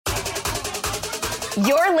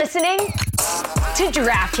You're listening to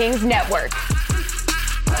DraftKings Network.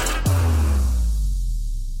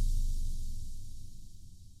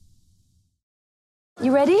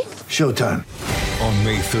 You ready? Showtime. On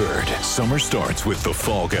May 3rd, summer starts with The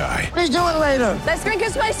Fall Guy. Let's do it later. Let's drink a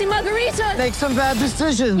spicy margarita. Make some bad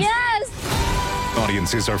decisions. Yes.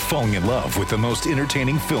 Audiences are falling in love with the most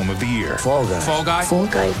entertaining film of the year. Fall Guy. Fall Guy? Fall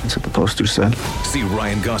Guy. That's what the poster said. See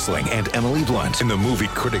Ryan Gosling and Emily Blunt in the movie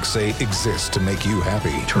critics say exists to make you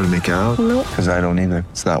happy. Trying to make it out? Nope. Because I don't either.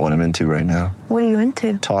 It's not what I'm into right now. What are you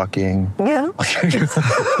into? Talking. Yeah.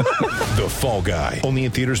 The Fall Guy. Only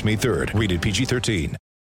in theaters May 3rd. Rated PG-13.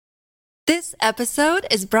 This episode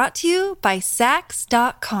is brought to you by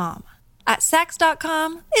Sax.com. At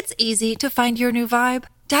Sax.com, it's easy to find your new vibe.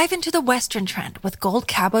 Dive into the Western trend with gold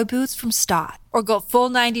cowboy boots from Stott, or go full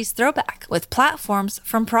 90s throwback with platforms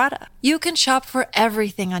from Prada. You can shop for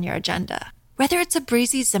everything on your agenda, whether it's a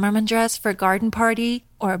breezy Zimmermann dress for a garden party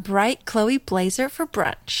or a bright Chloe blazer for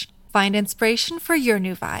brunch. Find inspiration for your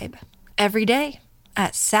new vibe every day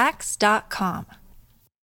at Sax.com.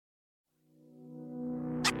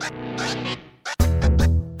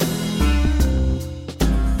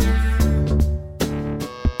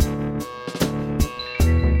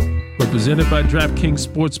 Presented by DraftKings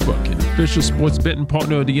Sportsbook, an official sports betting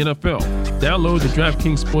partner of the NFL. Download the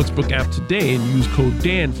DraftKings Sportsbook app today and use code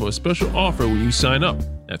DAN for a special offer when you sign up.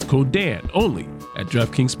 That's code DAN only at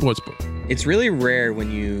DraftKings Sportsbook. It's really rare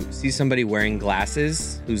when you see somebody wearing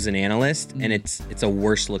glasses who's an analyst, and it's a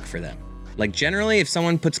worse look for them. Like, generally, if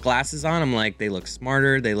someone puts glasses on, I'm like, they look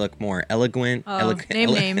smarter, they look more eloquent.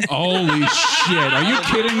 Name names. Holy shit. Are you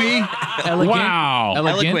kidding me? Wow.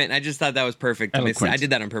 Eloquent. I just thought that was perfect. I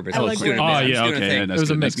did that on purpose. I was doing a Oh, bit. yeah, I was doing a okay. thing. That's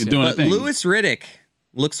good. That's good. Doing a But thing. Louis Riddick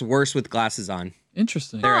looks worse with glasses on.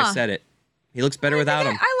 Interesting. There, I said it. He looks better without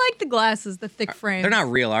them. I like the glasses, the thick frame. They're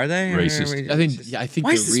not real, are they? Racist. I think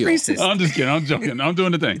Why they're is this real. racist? I'm just kidding. I'm joking. I'm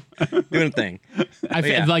doing the thing. Doing a thing. I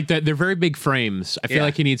feel yeah. like that they're very big frames. I feel Yeah.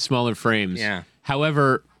 like you need smaller frames. Yeah.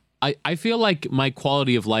 However, I feel like my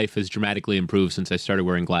quality of life has dramatically improved since I started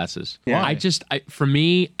wearing glasses. Yeah. For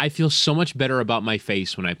me, I feel so much better about my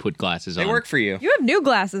face when I put glasses on. They work for you. You have new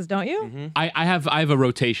glasses, don't you? Mm-hmm. I have a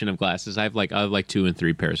rotation of glasses. I have like 2 and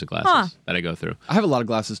 3 pairs of glasses that I go through. I have a lot of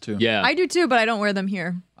glasses too. Yeah. I do too, but I don't wear them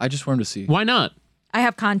here. I just wear them to see. Why not? I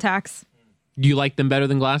have contacts. Do you like them better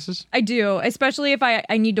than glasses? I do, especially if I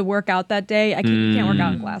need to work out that day. You can't work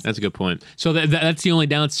out in glasses. That's a good point. So that's the only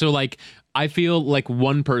downside. So like I feel like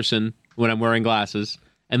one person when I'm wearing glasses,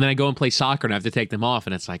 and then I go and play soccer and I have to take them off,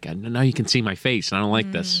 and it's like now you can see my face, and I don't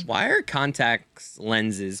like this. Why are contacts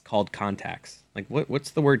lenses called contacts? Like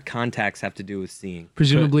what's the word contacts have to do with seeing?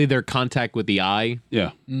 Presumably they're contact with the eye.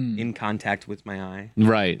 Yeah. In contact with my eye.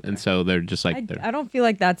 Right, and so they're just like I don't feel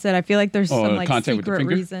like that's it. I feel like there's some like contact with the secret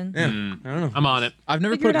finger? reason. Yeah. I don't know. I'm on it. I've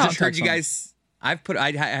never Figure put it out. Just heard contacts you on.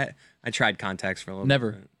 guys. I tried contacts for a little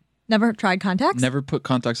Never. bit. Never tried contacts? Never put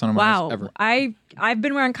contacts on my Wow. eyes ever. I've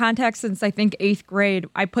been wearing contacts since I think 8th grade.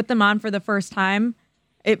 I put them on for the first time.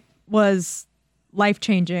 It was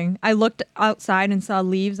life-changing. I looked outside and saw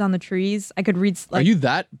leaves on the trees. I could read Are you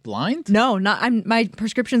that blind? No, my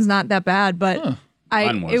prescription's not that bad, but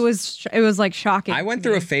Mine was. it was like shocking. I went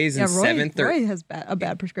through a phase in Roy, 7th or Roy has a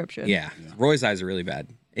bad prescription. Yeah. Roy's eyes are really bad.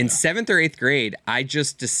 In 7th or 8th grade, I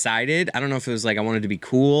just decided, I don't know if it was like I wanted to be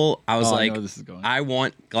cool. I was I like, know where this is going. I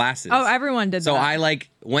want glasses. Oh, everyone did So that. I like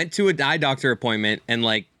went to a eye doctor appointment and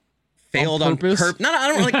like failed on purpose? purpose. No, I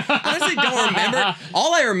don't like honestly don't remember.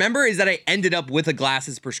 All I remember is that I ended up with a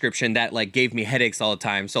glasses prescription that like gave me headaches all the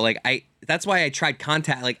time. So like that's why I tried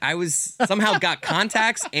contact. Like I was somehow got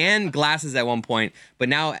contacts and glasses at one point, but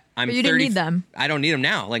now I'm But you didn't 30 need them. I don't need them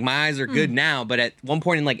now. Like my eyes are good now, but at one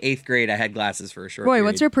point in like 8th grade, I had glasses for a short Roy, period.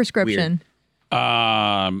 what's your prescription?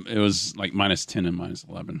 It was like -10 and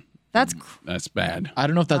 -11. That's That's bad. I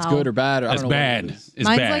don't know if that's Wow. good or bad. That's bad. It's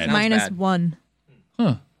mine's bad. like bad.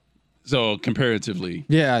 -1. So comparatively,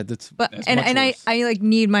 Yeah, that's But That's and much I worse. like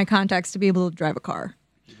need my contacts to be able to drive a car.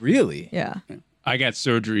 really. Yeah. I got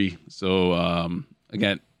surgery, so I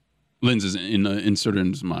got lenses inserted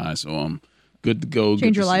into my eye, so I'm good to go. Change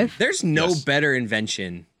good your to see. life? There's no Yes. better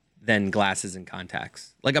invention than glasses and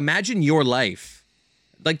contacts. Like imagine your life,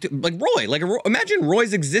 like Roy. Like imagine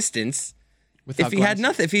Roy's existence Without if he had glasses.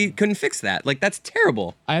 nothing. If he couldn't fix that, like that's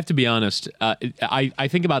terrible. I have to be honest. I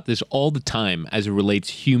think about this all the time as it relates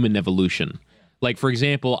human evolution. Like for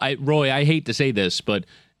example, Roy, I hate to say this, but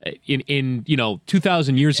in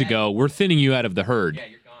 2,000 years ago, we're thinning you out of the herd.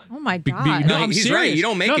 Oh my Be- god. No, I'm he's serious. right. You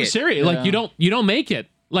don't make no, I'm it. serious. Like you don't make it.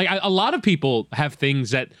 Like a lot of people have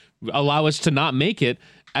things that allow us to not make it,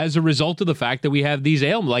 as a result of the fact that we have these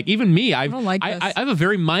ailments. Like even me, I don't like this. I have a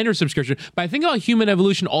very minor subscription, but I think about human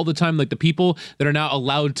evolution all the time. Like the people that are now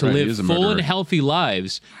allowed to Right, he live is a full murderer. and healthy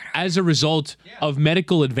lives as a result of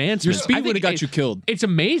medical advancements. Your I speed think would have got you killed. It's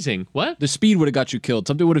amazing. What? The speed would have got you killed.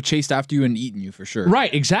 Something would have chased after you and eaten you for sure.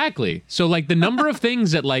 Right, exactly. So like the number of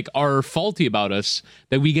things that like are faulty about us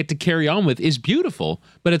that we get to carry on with is beautiful,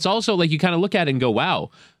 but it's also like you kind of look at it and go, wow.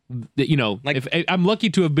 You know, Like- if I'm lucky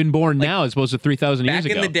to have been born now as opposed to 3,000 years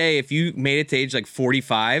Back ago. in the day, if you made it to age like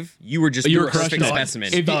 45, you were just You a were perfect crushing it. specimen.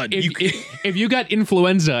 If you got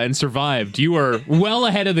influenza and survived, you were well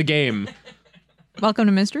ahead of the game. Welcome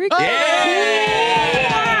to Mystery. Oh!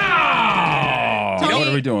 Tony, What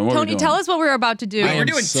are we doing? What are we Tony, doing? tell us what we're about to do. Wait, we're am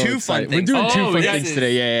doing so two excited. fun things. We're doing Oh, two fun yes. things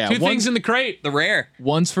today. Yeah. Two things in the crate. The rare.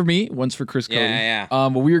 One's for me, one's for Chris Cody. Yeah.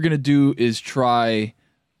 What we are going to do is try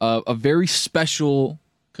a very special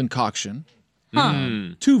concoction.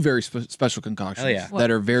 Two very special concoctions Hell yeah.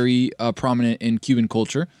 that are very prominent in Cuban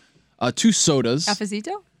culture. Two sodas.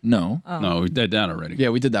 Cafecito? No. No, we did that already. Yeah,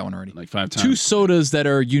 we did that one already. Like 5 times. Two sodas that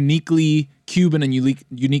are uniquely Cuban and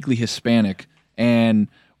uniquely Hispanic. And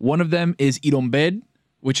one of them is Irombed,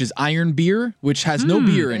 which is iron beer, which has no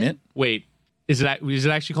beer in it. Wait, is it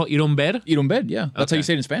actually called Irombed? Irombed, yeah. That's how Okay. you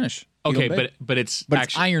say it in Spanish. Okay, Irombed. but it's But it's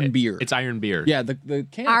actually, iron beer. It's iron beer. Yeah, the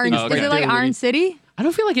can. Iron, thing is it like Iron City? I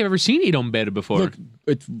don't feel like I've ever seen Irombed before. Look,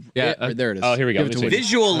 it's Yeah, right there it is. oh, here we go. Give it to Let me see. Whitney.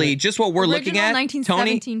 Visually, just what we're looking Original at,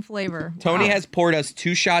 1917 flavor. Tony Wow. has poured us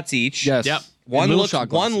 2 shots each. Yes. Yep. One little looks shot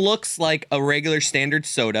one glasses. looks like a regular standard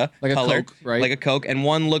soda, Like a colored, Coke, right? Like a Coke, and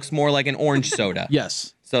one looks more like an orange soda.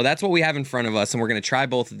 Yes. So that's what we have in front of us, and we're gonna try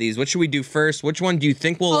both of these. What should we do first? Which one do you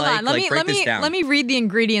think we'll Hold like? on, let Like me break let this me down. let me read the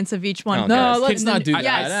ingredients of each one. Oh, No, God. let's not do I-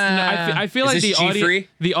 that. I feel Is like this the G-free?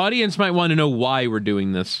 the audience might want to know why we're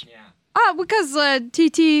doing this. Because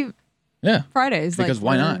TT Yeah. Fridays. Because like,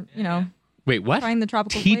 why we're, not? You know, Wait, what? trying the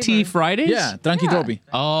tropical TT flavor. Fridays? Yeah, Tranqui Tropi.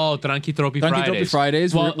 Oh, Tranqui Tropi Tranqui Fridays. Tropi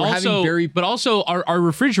Fridays. Well, We're also, having very. but also our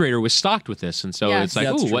refrigerator was stocked with this, and so Yes. it's like,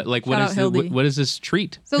 That's ooh, true. what like Shout out Hildy. what is this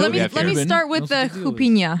treat? So let me Yeah, let me Cuban. start with the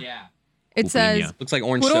jupina. It says Looks like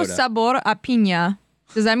orange puro soda. sabor a piña.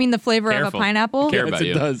 Does that mean the flavor of a Careful. pineapple? Care Yes, about it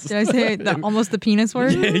you. does. Did I say almost the penis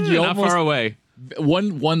word? You Not almost far away.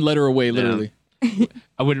 one letter away, literally.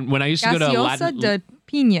 I wouldn't. When I used to go to Gaseosa de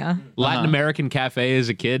piña. Latin American cafe as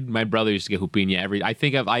a kid, my brother used to get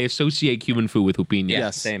jupina I associate Cuban food with jupina. Yeah,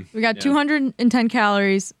 Yes. same. We got 210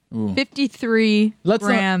 calories, 53 Let's not-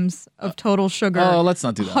 grams of total sugar. Oh, let's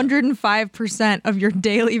not do that. 105% of your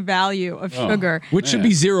daily value of sugar. Which should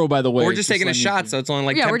be 0, by the way. We're just taking a let me- shot, so it's only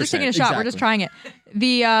like 10%. Yeah, we're just taking a shot. We're just Exactly. trying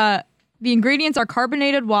it. The ingredients are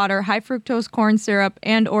carbonated water, high fructose corn syrup,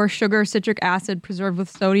 and or sugar, citric acid preserved with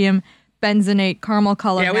sodium, benzenate, caramel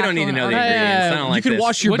color. Yeah, we don't need to know the natural and ingredients. I don't like you can this.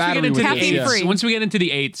 wash your Once we battery get into with the this. Caffeine Yeah. free. once we get into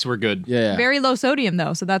the eights, we're good. Yeah. Very low sodium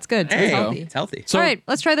though, so that's good. Hey, It's healthy. it's healthy. So- All right,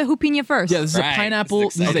 let's try the jupina first. Yeah, this is Right, a pineapple.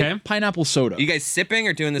 this is This is a exciting. pineapple soda. You guys sipping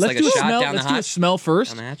or doing this Let's like do a a shot smell. down the Let's do a hatch? smell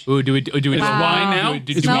first. Down the hatch? Ooh, do we wine now? It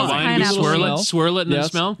Do we smells wine? pineapple. Swirl Smell. it, swirl it, and then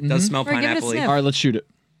Yes. smell. Does smell All right, give it a pineapple-y. sniff. All right, let's shoot it.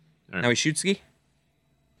 Now we shoot ski.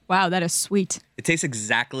 Wow, that is sweet. It tastes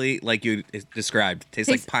exactly like you described. It tastes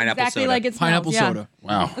like Tastes pineapple exactly soda. like it smells. Pineapple yeah. soda.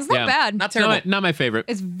 Wow. It's not Yeah. bad. Not It's terrible. not my favorite.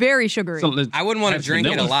 It's very sugary. I wouldn't want to That's drink it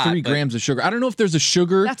a vanilla. lot. 3 but grams of sugar. I don't know if there's a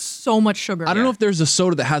sugar. That's so much sugar. I don't know if there's a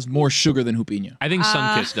soda that has more sugar than Jupina. I think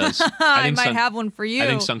Sunkiss does. I think might have one for you. I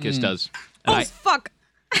think Sunkiss does. And Oh fuck!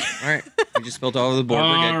 All right, we just spilled all over the board.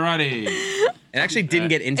 We're good. Alrighty. It actually didn't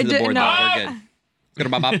get into It the board didn't- though. no. We're good.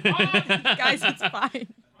 Good, Bob. Guys, it's fine.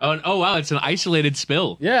 oh wow, it's an isolated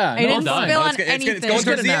spill. Yeah, I didn't done. spill Oh, on it's going anything. towards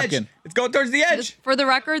Get a the edge. napkin. It's going towards the edge. For the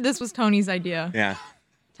record, this was Tony's idea. Yeah.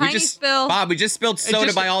 Tiny we just, spill. Bob, we just spilled soda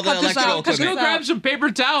Just by all the cut this electrical out. Just go equipment. grab some paper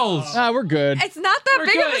towels. We're good. It's not that We're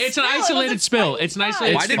big good. of a It's an spill. It isolated was a spill. tiny It's an spot.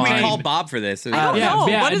 isolated Why did we fine. call Bob for this? It was I don't Yeah, know.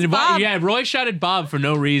 yeah, What is and Bob? yeah. Roy shouted Bob for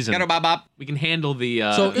no reason. Gotta Bob. We can handle the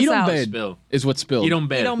So this out. Irombed spill. is what spilled.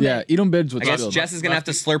 Irombed. Irombed. Yeah, Irombed is what I guess spilled. Jess is gonna have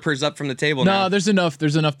to slurp hers up from the table No, now. there's enough.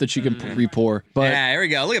 There's enough that she can re-pour. But Yeah, here we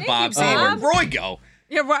go. Look at Bob. you, See, Bob. where'd Roy go?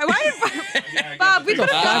 Yeah, why did Bob? We could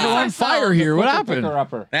have done we're this on fire ourselves. here. What happened? Ah,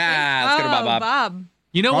 let's go to Oh, Bob. Bob.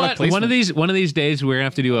 You know Product what? One placement. of these days we're gonna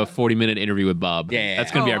have to do a 40-minute interview with Bob. Yeah.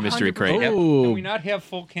 That's gonna be Oh, our mystery 100%. crate. Oh, Can we not have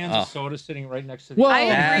full cans Oh. of soda sitting right next to the well, I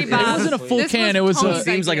agree, it Bob. wasn't a full This can. It was Tony's a.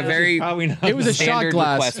 Seems like a idea. very. Probably not. It was a shot Standard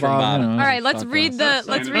glass. request from Bob, Bob. you know, All right, let's shot read glass.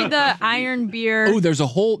 the iron beer. Oh, there's a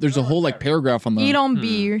whole like paragraph on the. Eat on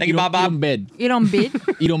beer. Thank you, Bob. Bob. Irombed. Eat on bid.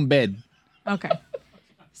 Irombed. Okay.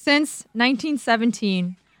 Since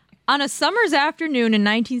 1917. On a summer's afternoon in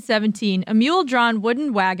 1917, a mule-drawn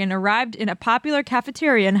wooden wagon arrived in a popular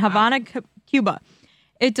cafeteria in Havana, Cuba.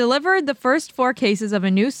 It delivered the first 4 cases of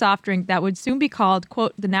a new soft drink that would soon be called,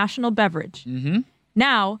 quote, the national beverage. Mm-hmm.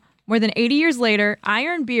 Now, more than 80 years later,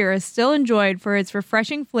 Iron beer is still enjoyed for its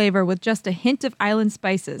refreshing flavor with just a hint of island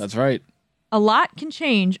spices. That's right. A lot can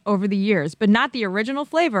change over the years, but not the original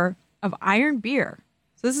flavor of Iron beer.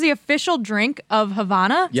 So this is the official drink of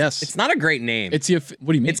Havana. Yes. It's not a great name. It's the.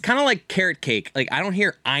 What do you mean? It's kind of like carrot cake. Like I don't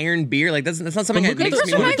hear iron beer. Like that's not something that But makes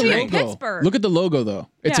me want to me of drink. Pittsburgh. Look at the logo, though.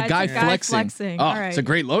 It's Yeah, a guy flexing. Oh, All right. it's a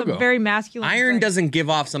great logo. It's a very masculine. Iron drink. doesn't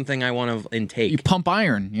give off something I want to intake. You pump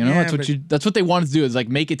iron. You know, Yeah, that's what but- you. That's what they wanted to do is like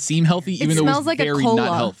make it seem healthy, even It though smells it's like very a cola.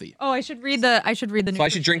 not healthy. Oh, I should read the. So I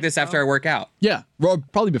should drink this after I work out. Yeah, well,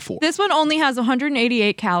 probably before. This one only has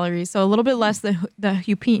 188 calories, so a little bit less than the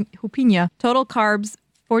Hupina. Total carbs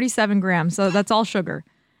 47 grams, so that's all sugar.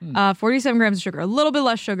 47 grams of sugar, a little bit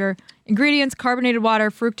less sugar. Ingredients: carbonated water,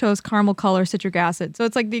 fructose, caramel color, citric acid. So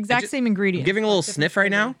it's like the exact same I'm ingredient. giving a little sniff right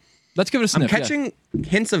now. Let's give it a sniff. I'm catching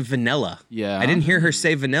hints of vanilla. Yeah. I didn't hear her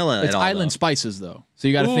say vanilla It's at all. island spices, though. So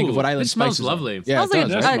you got to think of what island it smells spices. lovely. Are. Yeah, Smells like it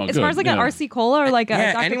does. it smells like an RC Cola or like a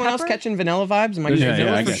Yeah, Dr. anyone Pepper. else catching vanilla vibes? Am I Yeah, getting yeah,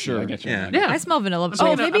 vanilla I for get you, sure? I get you. Yeah. I smell vanilla. I'm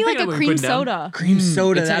Oh, thinking maybe of like a what we cream put down. soda. Cream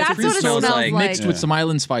soda. It's That's That's what what it it smells smells like. like. Mixed with some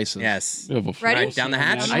island spices. Yes. Ready? Right, down the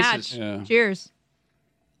hatch. Down the hatch. Yeah. Cheers.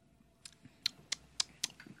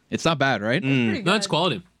 It's not bad, right? No, it's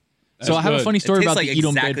quality. So I have a good. funny It story tastes about like the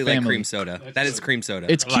Edom Bed exactly like family. cream soda. That is cream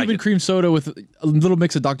soda. It's Cuban cream soda with a little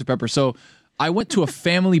mix of Dr. Pepper. So I went to a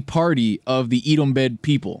family party of the Edom Bed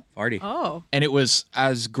people, party. Oh. and it was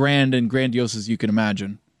as grand and grandiose as you can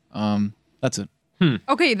imagine. That's it.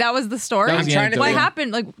 Okay, that was the story. That was the trying to What think.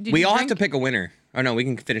 happened? Like, did We you all have drink? to pick a winner. Oh no, we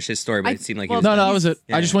can finish his story, but it seemed like he was No, done. that was it.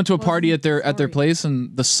 Yeah. I just went to a party at their Sorry. place,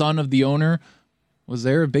 and the son of the owner was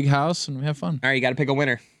there, a big house, and we had fun. All right, you got to pick a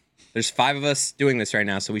winner. There's 5 of us doing this right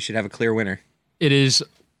now, so we should have a clear winner. It is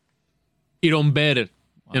Edom Bed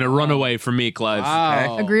in a runaway for me, Clive.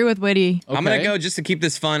 Wow. Agree with Witty. I'm gonna go just to keep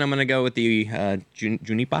this fun. I'm gonna go with the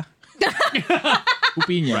Junipa.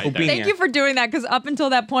 Upinha. Upinha. Thank you for doing that, because up until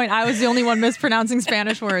that point, I was the only one mispronouncing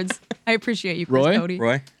Spanish words. I appreciate you, Chris Roy? Cody.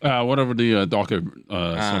 Roy. Whatever the Docker. Some-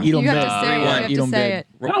 Edom You have Bed. to say it. You have to Edom say Bed.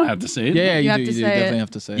 it. I don't have to say it. Yeah, You you have do. to You do. say Definitely it.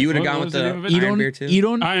 have to say it. You would have What gone with was the name of the it? iron beer too.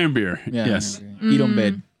 Edom. Iron beer. Yeah, Yes. Edom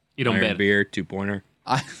Bed. Edom Iron Bed. beer 2-pointer.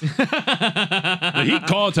 The Heat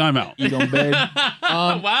call timeout. Edom Bed.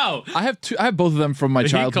 Wow. I have two. I have both of them from my The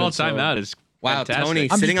Heat childhood. call so- timeout is Wow, fantastic. Tony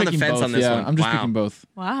I'm sitting just on the picking fence both. on this yeah, one. I'm just Wow. picking both.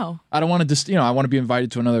 Wow. I don't want to just, I want to be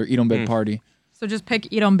invited to another Edom Bed party. So just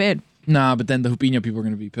pick Edom Bid. Nah, but then the Hupinha people are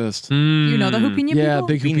going to be pissed. You know the Hupinha Yeah, people?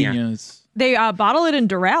 big Hupinha. Hupinhas. They bottle it in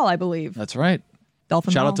Doral, I believe. That's right.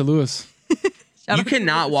 Dolphin Shout Ball. out to Lewis. You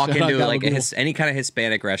cannot walk Shout out into like Gabagool. any kind of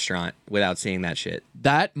Hispanic restaurant without seeing that shit.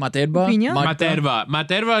 That, Materba. Hupinha? Magda.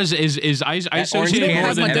 Materva is I That orange associate can more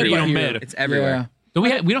is than everywhere. Edom Bed. It's everywhere. Do we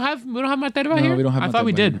don't have Materva No, here? we don't have I thought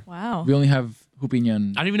we Materva did. here. Wow. We only have Hupinha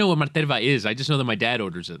and... I don't even know what Materva is. I just know that my dad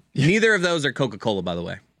orders it. Neither of those are Coca-Cola, by the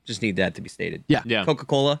way. Just need that to be stated. Yeah. Yeah.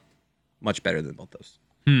 Coca-Cola, much better than both those.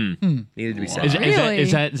 Needed to be said. Is Really?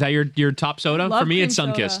 that your top soda? Love For me, it's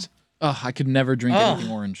cream soda. Sunkist. Ugh, I could never drink anything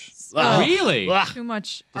orange. Really? Too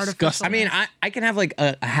much Disgusting. artificial. I mean, I can have like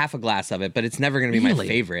a half a glass of it, but it's never going to be my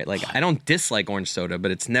favorite. Like, I don't dislike orange soda, but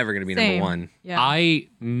it's never going to be Same. number one.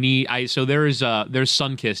 Yeah. So there's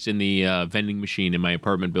Sunkist in the vending machine in my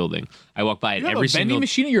apartment building. I walk by it You have every a vending single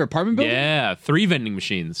machine at your apartment building? Yeah, 3 vending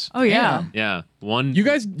machines. Oh, yeah. Yeah, one. You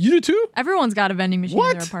guys, you do too? Everyone's got a vending machine in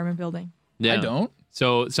What? their apartment building. Yeah. I don't.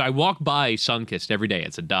 So I walk by Sunkist every day.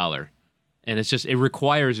 It's $1. And it's just, it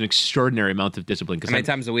requires an extraordinary amount of discipline. How many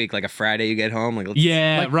times a week? Like a Friday you get home? Like, let's,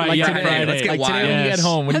 Yeah, right. like yeah, today. Friday. Let's get Like wild. today when you Yes. get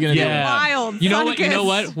home, what are you going to Yeah. Wild. You know what? You know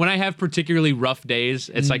Sunkist. what? When I have particularly rough days,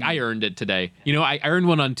 it's like I earned it today. You know, I earned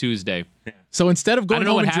one on Tuesday. do? So instead of I going don't know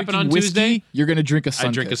home what and happened drinking on whiskey, Tuesday. you're going to drink a Sunkist.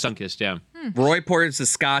 I drink a Sunkist, yeah. Roy pours the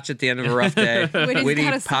scotch at the end of a rough day. Witty's Witty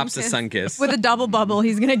got a pops a Sunkist. Sunkist. With a double bubble,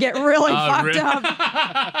 he's gonna get really fucked really? up.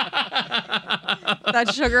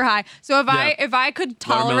 That's sugar high. So if I could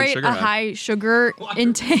tolerate sugar a high. high sugar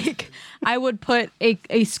intake, I would put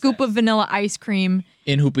a scoop of vanilla ice cream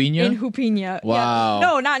In Hupinha? in Hupinha. Wow. Yeah.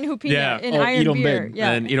 No, not in Hupinha. Yeah. In Oh, iron Edom beer. Bed.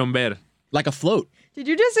 Yeah. And Edom Bed. Like a float. Did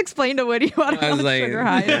you just explain to Woody what I was like, sugar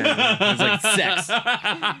high is? yeah. It's like sex.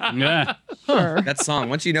 Yeah. That song.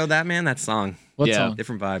 Once you know that, man, that song. What Yeah. song?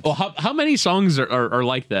 Different vibes. Well, how many songs are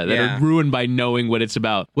like that Yeah. are ruined by knowing what it's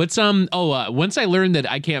about? What's once I learned that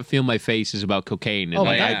I Can't Feel My Face is about cocaine. Oh, and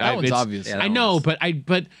my I- God, that one's it's- obvious. Yeah, that I know, one's-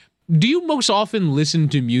 but do you most often listen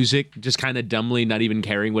to music just kind of dumbly, not even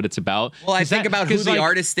caring what it's about? Well, I 'Cause think that- about who 'cause, the like,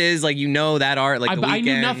 artist is. Like, you know that art. Like, The I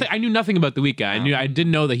knew Weeknd. nothing. I knew nothing about The Weeknd. I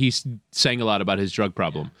didn't know that he sang a lot about his drug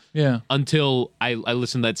problem Yeah. until I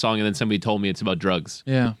listened to that song and then somebody told me it's about drugs.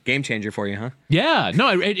 Yeah. Game changer for you, huh? Yeah, no,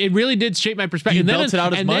 it really did shape my perspective. Do you And then- belt it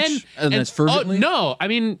out as and much then- and as fervently? no, I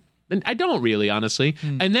mean, And I don't really, honestly.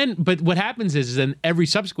 And then, but what happens is then every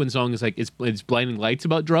subsequent song is like it's Blinding Lights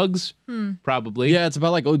about drugs, probably. Yeah, it's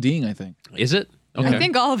about like ODing, I think. Is it? Okay. I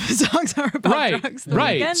think all of his songs are about drugs. The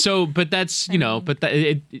Right. Weeknd. So, but that's His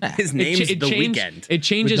name's The Weeknd. It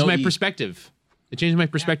changes With no my E. perspective. It changed my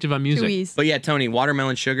perspective on music. 2 E's. But yeah, Tony,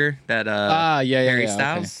 Watermelon Sugar, that Harry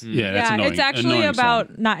Styles. Yeah, that's annoying. It's actually Annoying about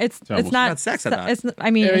song. not. It's Terrible not about sex, I thought.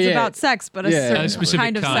 It's about sex, but a certain specific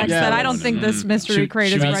kind of kind. sex Yeah, that I that's- don't think this mystery crate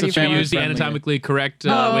is Should we ready for. use the anatomically correct way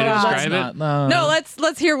to God. describe it? No,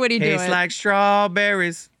 let's hear Woody do Tastes it. like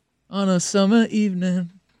strawberries. On a summer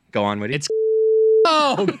evening. Go on, Woody. It's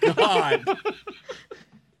Oh God.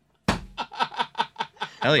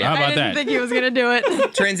 Hell yeah. How I about didn't that? think he was gonna do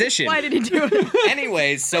it. Transition. Why did he do it?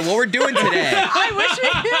 Anyways, so what we're doing today. I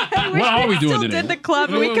wish What are we doing still today? did the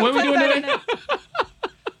club. We What could are we put doing that today? in it.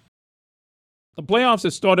 The playoffs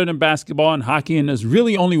have started in basketball and hockey, and there's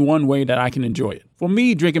really only one way that I can enjoy it. For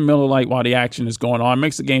me, drinking Miller Lite while the action is going on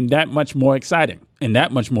makes the game that much more exciting and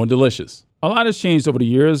that much more delicious. A lot has changed over the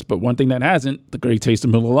years, but one thing that hasn't, the great taste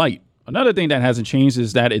of Miller Lite. Another thing that hasn't changed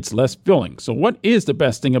is that it's less filling. So what is the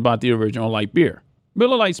best thing about the original light beer?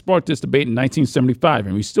 Miller Lite sparked this debate in 1975,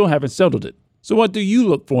 and we still haven't settled it. So what do you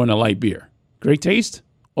look for in a light beer? Great taste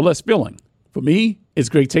or less filling? For me, it's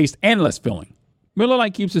great taste and less filling. Miller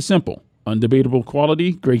Lite keeps it simple. Undebatable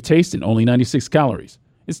quality, great taste, and only 96 calories.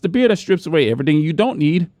 It's the beer that strips away everything you don't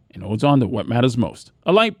need and holds on to what matters most.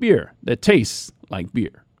 A light beer that tastes like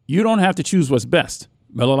beer. You don't have to choose what's best.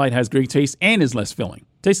 Miller Lite has great taste and is less filling.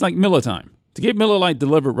 Tastes like Miller time. To get Miller Lite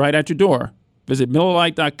delivered right at your door, visit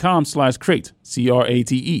MillerLite.com/crate,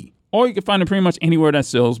 CRATE. Or you can find it pretty much anywhere that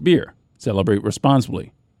sells beer. Celebrate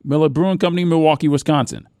responsibly. Miller Brewing Company, Milwaukee,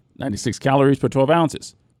 Wisconsin. 96 calories per 12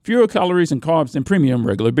 ounces. Fewer calories and carbs than premium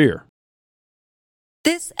regular beer.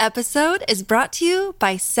 This episode is brought to you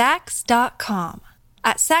by Sax.com.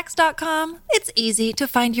 At Sax.com, it's easy to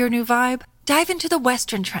find your new vibe. Dive into the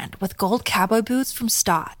Western trend with gold cowboy boots from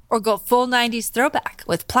Stott, or go full 90s throwback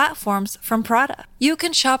with platforms from Prada. You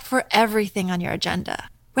can shop for everything on your agenda,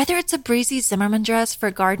 whether it's a breezy Zimmermann dress for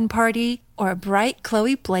a garden party or a bright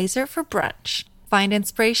Chloe blazer for brunch. Find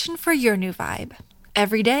inspiration for your new vibe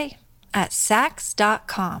every day at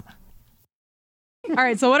Sax.com. All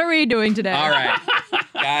right, so what are we doing today? All right,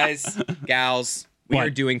 guys, gals, we are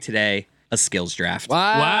doing today a skills draft.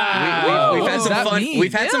 Wow. We've had some fun.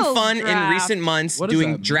 We've had some Skills fun in draft. recent months What does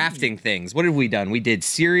doing that mean? drafting things. What have we done? We did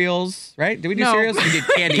cereals, right? Did we do No. cereals? We did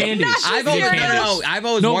candy. Candies. I've always, Cereals. I've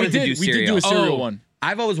always No, we wanted to did. do We did do a cereals. cereal Oh. one.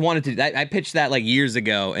 I've always wanted to. I pitched that like years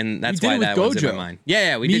ago, and that's We did why it with that was in my Gojo. mind.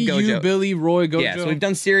 Yeah, we Me, did Gojo. you, Billy, Roy, Gojo. Yeah, so we've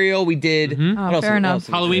done cereal. We did. Oh, What else? fair What enough. else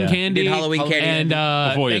did we Halloween do? candy. We did Halloween candy. And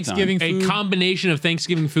Before your Thanksgiving time. food. a combination of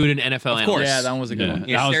Thanksgiving food and NFL Of course. Yeah, that one was a good one.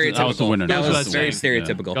 Yeah, That was the stereotypical. winner. That Goes was without very saying.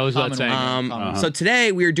 stereotypical. Goes without saying. Common. So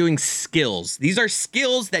today we are doing skills. These are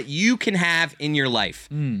skills that you can have in your life.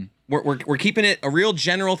 We're keeping it a real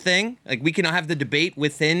general thing. Like we can have the debate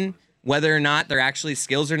within whether or not they're actually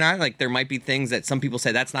skills or not. Like there might be things that some people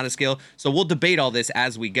say that's not a skill. So we'll debate all this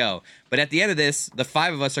as we go. But at the end of this, the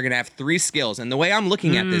 5 of us are going to have 3 skills. And the way I'm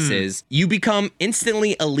looking at this is you become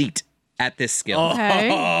instantly elite at this skill. Okay.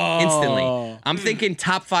 Instantly. I'm thinking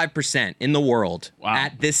top 5% in the world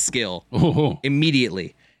at this skill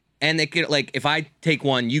immediately. And they could, like, if I take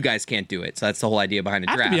one, you guys can't do it. So that's the whole idea behind the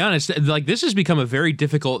I have draft. to be honest, like this has become a very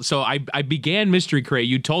difficult. So I began Mystery Crate.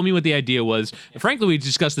 You told me what the idea was. Frankly, we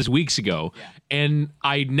discussed this weeks ago, and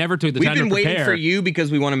I never took the We've time to been prepare. waiting for you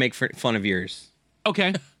because we want to make fun of yours.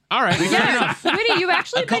 Okay. All right. Fair enough. Sweetie, you've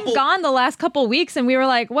actually been gone the last couple weeks, and we were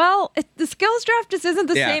like, well, the skills draft just isn't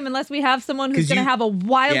the Yeah. same unless we have someone who's 'Cause going to you- have a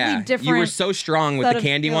wildly Yeah, different. you were so strong with set the of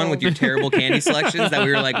candy one, with your terrible candy selections, that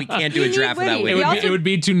we were like, we can't do a You draft need without Whitney. Whitney. It would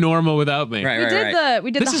be too normal without me. Right,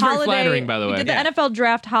 we did This the is very holiday. flattering, by the way. We did the Yeah. NFL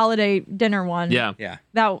draft holiday dinner one. Yeah. Yeah.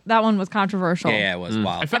 That one was controversial. Yeah, it was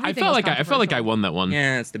wild. I felt like I won that one.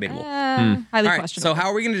 Yeah, it's debatable. Highly All right, questionable. so how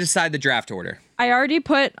are we going to decide the draft order? I already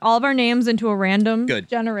put all of our names into a random Good.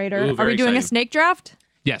 generator. Ooh, Are very we doing a exciting. snake draft?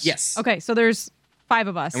 Yes. Yes. Okay, so there's 5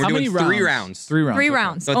 of us. And we're doing 3 rounds. 3 rounds. 3 okay.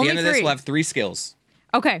 rounds. So at Only the end of 3. this, we'll have 3 skills.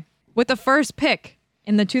 Okay, with the first pick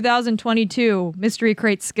in the 2022 Mystery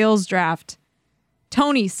Crate Skills Draft,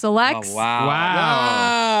 Tony selects. Oh, wow.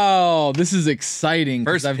 Wow, this is exciting.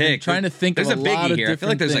 'cause First I've been pick. trying to think There's of a a biggie lot of here. I feel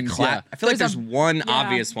like different there's things. a clap. I feel like there's one Yeah,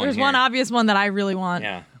 obvious one There's here. one obvious one that I really want.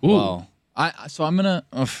 Yeah. Wow. I'm gonna.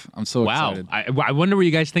 I'm so Wow. excited. I wonder where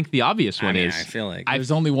you guys think the obvious one I mean, is. I feel like There's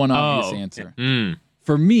only one obvious answer. Mm.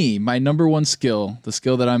 For me, my number one skill, the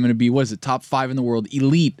skill that I'm going to be, what is it, top 5 in the world,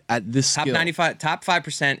 elite at this top skill. 95, top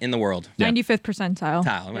 5% in the world. 95th percentile.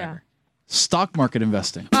 Tile, whatever. Stock market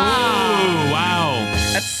investing. Oh, wow.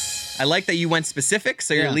 That's I like that you went specific,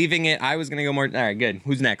 so you're Yeah. leaving it. I was gonna go more. All right, good.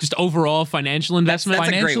 Who's next? Just overall financial investment.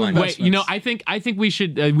 That's a great one. Wait, I think we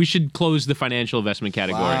should close the financial investment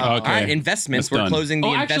category. Wow. Okay. All right, investments. That's We're done. closing the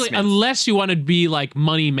Actually, investments. unless you want to be like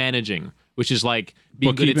money managing, which is like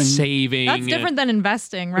being good at Bookkeeping. saving. That's different than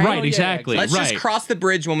investing, right? Right, exactly. Let's right. just cross the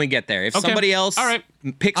bridge when we get there. If Okay. somebody else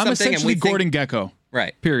picks I'm something and essentially we think, Gordon Gekko.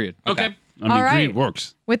 right. Period. Okay. I mean, All right. greed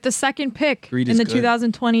works. With the second pick Greed in is the good.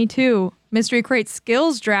 2022 Mystery Crate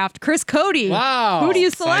Skills Draft, Chris Cody. Wow. Who do you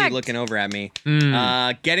Saw select? you looking over at me.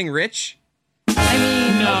 Hmm. Getting rich. I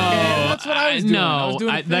mean, No, That's what I was doing. I was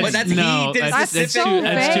doing that's, But that's no, he did that's, specific. so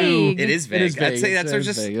that's too. vague. It is vague. It is I'd say vague. that's It is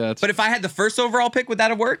just. vague. That's- But if I had the first overall pick, would that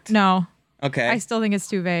have worked? no. Okay. I still think it's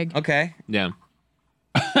too vague. Okay. Yeah.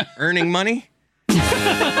 Earning money.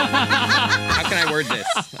 How can I word this?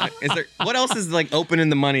 Is there what else is like open in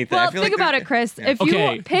the money thing? Well, I feel think like about it, Chris. If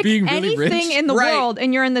Okay, you pick being really anything rich. in the Right. world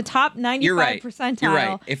and you're in the top 95 You're right. percentile, You're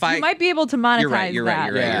right. If I- you might be able to monetize You're right. You're that. right.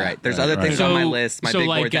 You're right. You're right. There's Right. other Right. things on my list, my big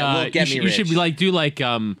board that will get me you rich. should be like do like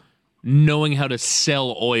knowing how to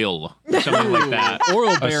sell oil, something like that.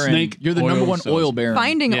 Oil baron. snake You're the oil number one salesman. oil baron.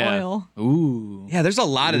 Finding Yeah. oil. Ooh. Yeah, there's a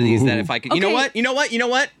lot of these that if I could, you know Okay. what, you know what, you know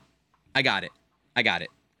what, I got it.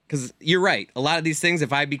 Because you're right. A lot of these things,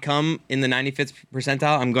 if I become in the 95th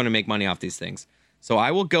percentile, I'm going to make money off these things. So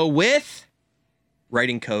I will go with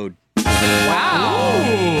writing code.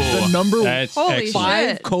 The number That's Holy excellent. five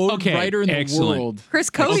shit. code Okay, writer in the excellent. world. Chris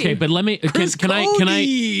Cody. Okay, but let me. Can I?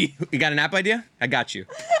 You got an app idea? I got you.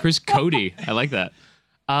 Chris Cody. I like that.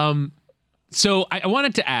 So I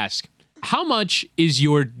wanted to ask, how much is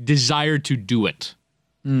your desire to do it?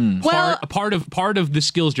 Well, Part of the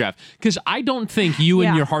skills draft, because I don't think you in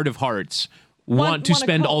Yeah. your heart of hearts want to wanna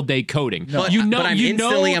spend code. all day coding. But, You know, but I'm you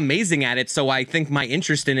instantly know, amazing at it, so I think my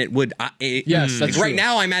interest in it would. Yes, that's right true.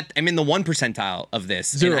 now I'm in the 1 percentile of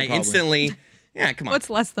this. Zero, and I probably. instantly. Yeah, come on. what's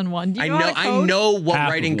less than one? Do you I know know. how to I code? know what Half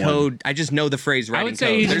of writing one. code. I just know the phrase I writing would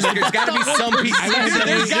say code. There's got to be some people.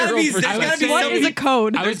 There's got to be. There's I would got to be say- What some is a people.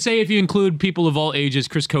 code? I would say if you include people of all ages,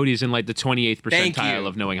 Chris Cody's in like the 28th Thank percentile you.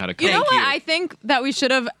 of knowing how to code. You know Thank what you. I think that we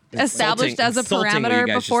should have established as a Insulting what you parameter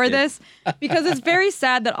guys just before did. this? Because it's very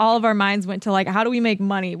sad that all of our minds went to like, how do we make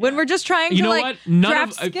money? When we're just trying You to know like what? None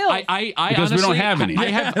draft of skills. I Because we don't honestly- have any. I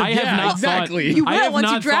have Yeah, not exactly. thought. You I will have once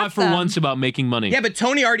you not draft thought for them. once about making money. Yeah, but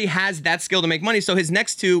Tony already has that skill to make money, so his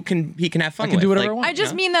next two he can have fun can with. do whatever Like, I want. I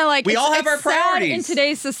just mean that like We it's, all have it's our sad priorities. in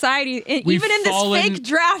today's society. We've Even in this fallen- fake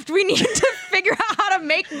draft, we need to figure out how to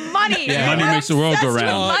make money. Yeah, money We're makes the world go obsessed with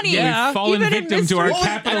round. Money. Yeah, we've fallen Even in victim to our mystery-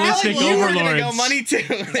 capitalistic I feel like you were gonna overlords. go money too.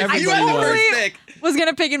 If I you had the totally first pick. was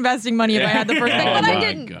gonna pick investing money if I had the first pick, Oh but I my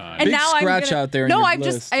didn't. God. And Big now I'm scratch gonna, out there in No, your I'm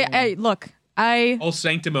list. I look. All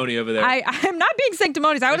sanctimony over there. I'm not being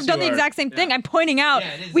sanctimonious. I would have done the you are. exact same thing. I'm pointing out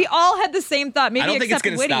we all had the same thought, maybe I don't think it's except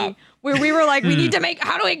gonna Witty, stop. where we were like, we need to make.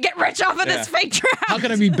 How do we get rich off of this fake draft? How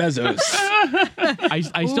can I be Bezos? I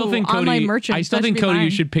still Ooh, think Cody. online merchants, I still that think should be Cody, you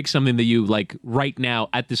mine. should pick something that you like right now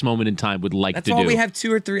at this moment in time would like That's to why do. we have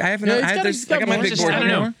 2 or 3. I have Yeah, no. he's I got- have he's I got my got big more. board. I don't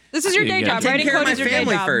know. This is your day Yeah. job. Taking Writing care of code my is your day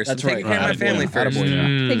family job. first. That's I'm taking right. care of my family first.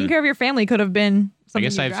 Attaboy. Taking care of your family could have been I something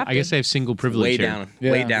guess you I drafted. have single privilege Way here. down.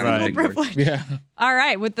 Yeah, Way down. on the right. big board. Yeah. All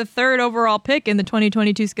right, with the third overall pick in the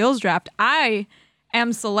 2022 skills draft, I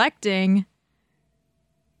am selecting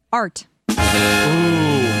art.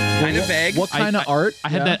 Kind of vague. What kind of art? I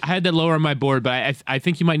had I had that lower on my board, but I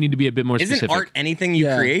think you might need to be a bit more Isn't specific. art anything you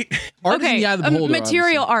Yeah. create? Art is in the eye of the beholder,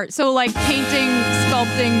 material art. So like painting,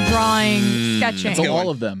 sculpting, drawing, sketching. So all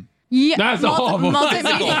of them. Yeah, That's all of them.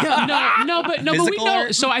 multimedia. no, but we Physical know.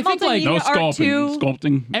 art? So I think like No Multimedia art sculpting. too.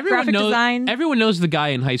 Sculpting. everyone graphic knows design. everyone knows the guy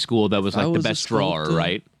in high school that was I like the was a best drawer, sculptor.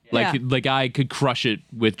 right? Like Yeah. the guy could crush it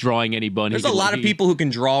with drawing anybody. There's a lot of people who can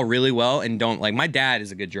draw really well and don't. Like my dad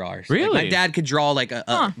is a good drawer. So, like, Really? my dad could draw like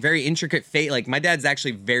a very intricate face. Like my dad's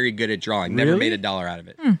actually very good at drawing. Never Really? made a dollar out of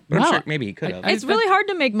it. But I'm Wow. sure maybe he could have. It's really hard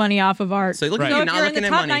to make money off of art. So look Right. at you if not you're in looking the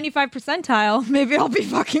at top money. 95 percentile, maybe I'll be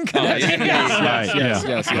fucking good at it. Right. Yes, Yeah. yes,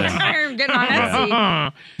 yes. I'm getting on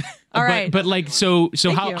Etsy. All right. But like so Thank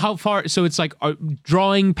you. how far? So it's like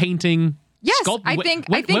drawing, painting. Yes, sculpt, I when- think-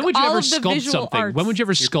 When, I think when would you all ever of the sculpt visual something? arts. When would you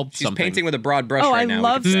ever sculpt She's something? painting with a broad brush Oh, right I now.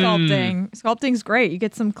 love We could- sculpting. Sculpting's great. You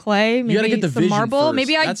get some clay, maybe gotta get the some vision marble. first.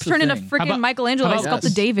 Maybe I That's the turn into thing. How freaking about- Michelangelo. how I about- sculpt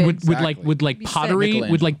a David. Would like Exactly. Be sick. pottery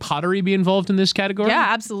would like pottery be involved in this category? Yeah,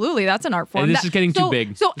 absolutely. That's an art form. this is getting too so,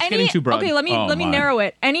 big. So It's any getting too broad. okay, let me Oh, let me my. narrow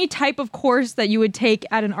it. Any type of course that you would take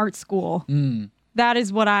at an art school. That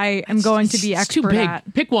is what I am going to be It's too expert big.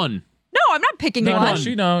 at. Pick one. No, I'm not picking No,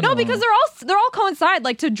 one. no, because they're all coincide.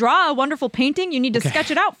 Like to draw a wonderful painting, you need to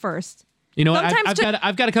sketch it out first. You know what? Sometimes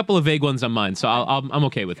I've got a couple of vague ones on mine, so I'm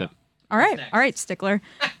okay with it. All right, stickler.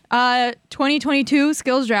 2022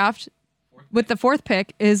 skills draft. with the 4th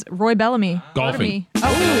pick is Roy Bellamy. Golfing. Oh,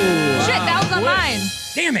 shit, that was on mine.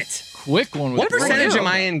 Damn it. Quick one. What percentage am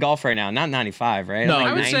I in golf right now? Not 95, right? No, like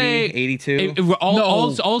I would 90, say 82.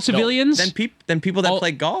 All civilians. Then people that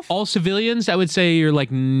play golf. All civilians, I would say you're like.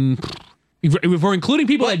 If we're including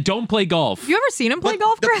people that don't play golf. You ever seen him play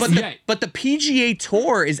golf, Chris? But the PGA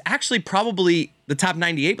Tour is actually probably the top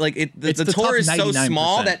 98. Like the the tour top is so 99%.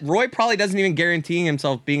 small that Roy probably doesn't even guarantee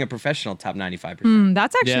himself being a professional top 95%.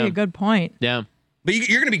 That's actually Yeah. a good point. Yeah. But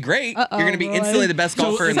you're going to be great. Uh-oh, You're going to be Roy. instantly the best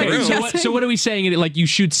golfer in the room. So what are we saying? Like you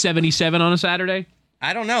shoot 77 on a Saturday?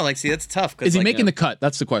 I don't know. Like, see, that's tough. Is he making the cut?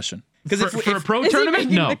 That's the question. Because For a pro Is he tournament?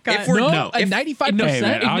 making No. the cut? If we're No, a 95%. Hey,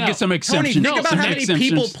 man, I'll get some Tony, exceptions. think about Some how many exceptions.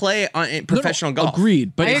 people play in professional golf.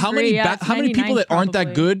 Agreed. But I how agree, many yeah, how many people 99 that aren't that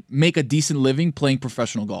probably. good make a decent living playing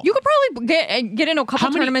professional golf? You could probably get into a couple How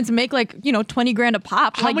many- tournaments and make like 20 grand a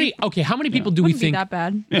pop. How like, many? Okay, how many people do we wouldn't be think? that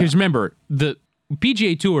bad. Because remember, the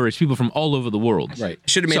PGA Tour is people from all over the world. Right.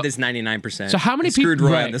 Should have made So- this 99%. So how many I screwed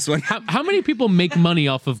people? Roy on this one. How many people make money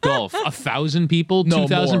off of golf? 1,000 people? No,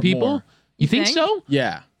 2,000 more, people? more. You think think? so?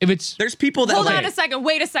 Yeah. If it's There's people that Hold like, on a second.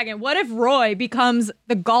 Wait a second. What if Roy becomes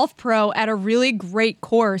the golf pro at a really great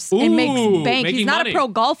course and makes Ooh, bank? He's making not money. a pro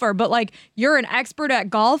golfer, but like you're an expert at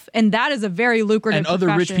golf, and that is a very lucrative And other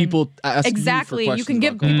rich profession. people ask you for exactly. You can questions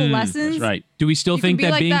give about golf. people lessons. That's right. do we still You think can be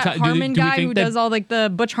that like being that Harmon do we guy think who that, does all like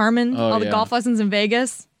the Butch Harmon, all the yeah. golf lessons in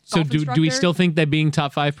Vegas. so golf do we instructor. still think that being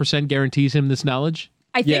top 5% guarantees him this knowledge?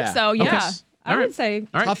 I think Yeah. so. Okay. Yeah, I All would right. say.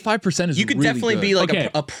 All right. Top 5% is you could really definitely good. be like Okay.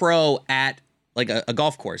 a pro at like a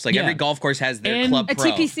golf course. Like Yeah. every golf course has their And club A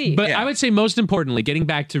pro. TPC. But Yeah. I would say most importantly, getting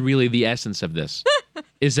back to really the essence of this,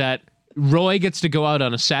 is that Roy gets to go out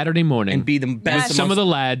on a Saturday morning and be the best. with some of the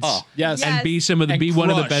lads, Oh. Yes. and be And be one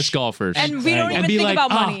of the crush. best golfers, And we don't and even be think like,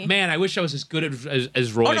 about oh money. man, I wish I was as good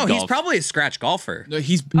as Roy. Oh at no, golf. he's probably a scratch golfer. No,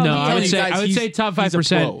 he's No, he I would is. say Guys, I would he's- say top he's a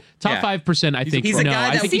 5%. pro. Top Yeah. 5%. I think. he's a no, guy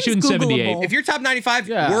I that think he's seems shooting 78. Googleable. If you're top 95,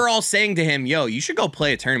 Yeah. we're all saying to him, "Yo, you should go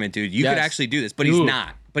play a tournament, dude. You could Yes. actually do this." But he's Ooh.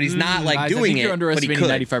 not. But he's not like Guys, I doing think you're it. But he underestimating could.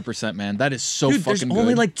 95%, man. That is so Dude, there's fucking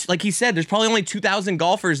only good. like he said, there's probably only 2,000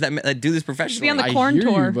 golfers that do this professionally. on the I corn hear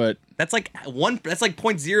tour. You, but That's like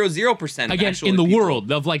 0.00%. Again, in the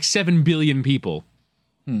world of like 7 billion people.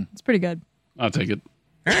 It's pretty good. I'll take it.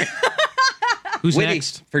 Who's Witty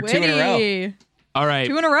next? for 2 in a row. Witty. All right.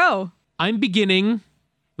 2 in a row. I'm beginning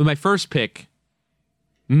with my first pick,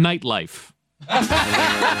 nightlife.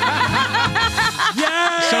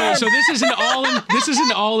 Yeah. So this is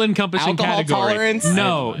an all encompassing Alcohol category. tolerance?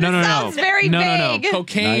 No. Sounds very vague.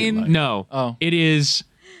 cocaine. No. Oh. It is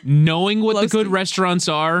knowing what the Close good to- restaurants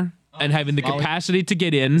are and having the capacity to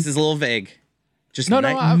get in. This is a little vague. Just No,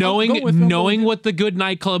 night- I'm knowing going with- I'm knowing going what the good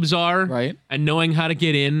nightclubs are, Right. and knowing how to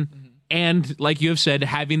get in, and like you have said,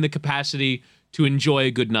 having the capacity to enjoy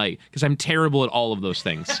a good night. Because I'm terrible at all of those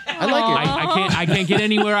things. I like it. I can't get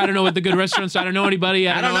anywhere. I don't know what the good restaurants. I don't know anybody.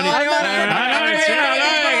 I don't know.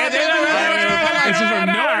 It's just from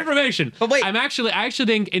no information. But wait. I actually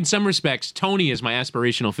think in some respects Tony is my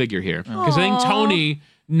aspirational figure here because I think Tony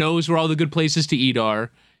knows where all the good places to eat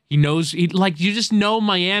are. He knows, you just know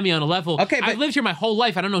Miami on a level. Okay, but I've lived here my whole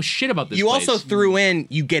life. I don't know shit about this You place. also threw in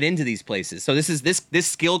you get into these places. So this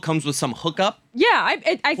skill comes with some hookup. Yeah, I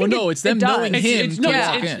think Well, no, it's them does. knowing him. It's, to no,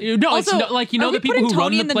 walk it's, in. it's, no, Also, it's no, like, you know are the we people putting who run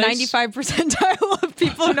Tony the in the place? 95 percentile of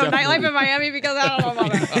people who know nightlife in Miami? Because I don't know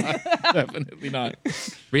about that. Definitely not.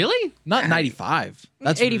 Really? Not 95.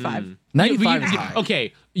 That's 85. 95 You- is you- high.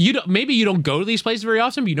 okay, maybe you don't go to these places very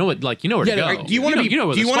often, but you know what, like, you know where Yeah, to no, go. Do you want to be? You know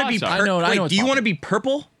where do you the want to be? spots are. I know Wait, what's do you want to popping. be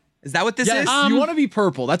purple? Is that what this Yes, is? you want to be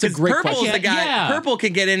purple. That's a great Purple's question. the guy. Yeah. Purple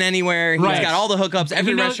can get in anywhere. He's Right. got all the hookups.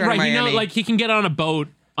 Every He knows- restaurant right, in he Miami. knows, like, he can get on a boat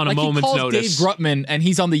on Like a he moment's calls notice. Dave Grutman, and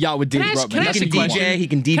he's on the yacht with Dave Can I ask Grutman. a he can question? DJ. He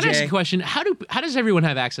can DJ. Can I ask a question? How does everyone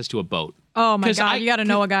have access to a boat? Oh my 'Cause God, you got to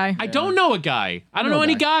know a guy. I don't know a guy. I don't know know a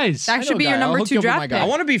any guy. guys. That should be your number 2 draft pick. I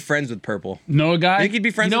want to be friends with Purple. No guy? Think you'd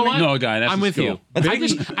be friends You know with what? me? No guy. That's I'm a with skill. you. Let's I make-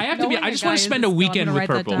 just Knowing want to guys spend a is weekend still- I'm with gonna write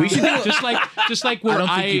that Purple. down. We should do it. just like where I don't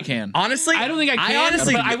think you can. Honestly, I don't think I can.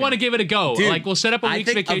 honestly, but I want to give it a go. Dude, like we'll set up a I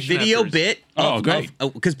week's think vacation. a video afterwards. bit. Oh, great.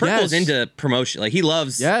 Because Purple's Yes. into promotion. Like he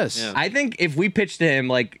loves. Yes. Yeah. I think if we pitched to him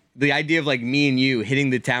like the idea of like me and you hitting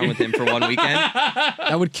the town with him for one weekend,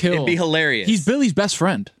 That would kill. it'd be hilarious. He's Billy's best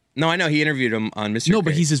friend. No, I know. He interviewed him on Mr. No, but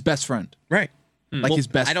Craig. he's his best friend. right. Like his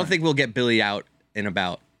best I don't friend. think we'll get Billy out and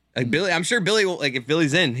about. Like Billy, I'm sure Billy will. Like if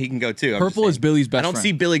Billy's in, he can go too. I'm just Purple is saying. Billy's best I don't friend.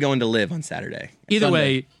 see Billy going to live on Saturday. Either Sunday.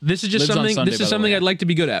 way, this is just Lives on something. Sunday, This by is the something way. I'd like to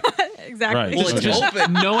be good at. Exactly. Right. Well, it's Just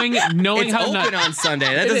open. knowing It's how open not, on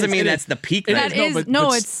Sunday. That It doesn't is, mean it that's is. the peak It night. is. No,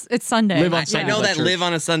 but it's Sunday. Live on I Sunday. know by that church. live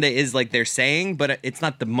on a Sunday is like they're saying, but it's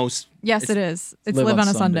not the most. Yes, it is. It's live on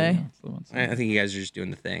a Sunday. I think you guys are just doing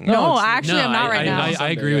the thing. No, actually, I'm not right now. I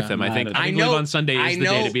agree with him. I think I live know- on Sunday I is the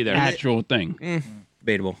day know- to be there. Natural thing.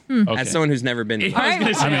 Debatable. Okay. As someone who's never been. I was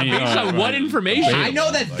gonna say, I mean, based on right, what right. information? I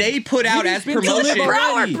know that they put out as been to Live promotion.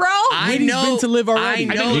 already. I Whitney's know. been to Live already.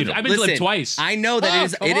 I know. I've been to Live listen, twice. I know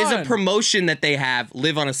that Oh, it is come a on. promotion that they have.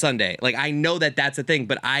 Live on a Sunday. Like I know that that's a thing,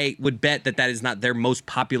 but I would bet that is not their most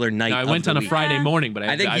popular night. No, I of went the on a week. Friday morning, but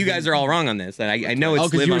I think you guys are all wrong on this. I know it's Oh,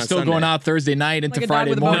 because Live you on were a still Sunday. going out Thursday night into Like a dog Friday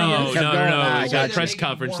with a morning. bone. No, You no, kept no, going. no. Ah, It was a gotcha. press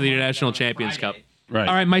conference for the International Champions Cup. Right.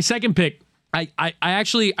 All right, my second pick. I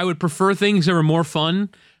actually I would prefer things that are more fun,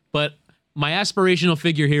 but my aspirational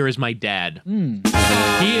figure here is my dad. He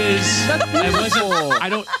is. I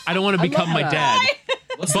don't want to become my dad.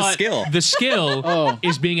 What's but the skill? The skill Oh.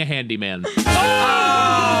 is being a handyman.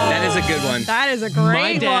 That is a good one. That is a My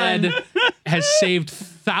great dad one. has saved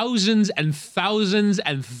thousands and thousands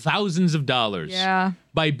and thousands of dollars Yeah.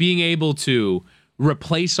 by being able to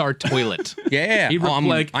replace our toilet. Yeah. He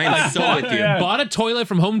I'm so with you. Bought a toilet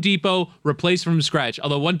from Home Depot, replaced from scratch.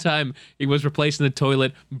 Although one time he was replacing the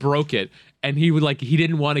toilet, broke it, and he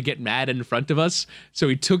didn't want to get mad in front of us, so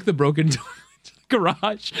he took the broken toilet to the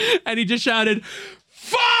garage and he just shouted,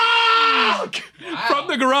 "Fuck!" from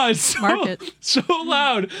the garage Mark it. so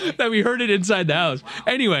loud that we heard it inside the house.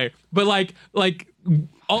 Anyway, but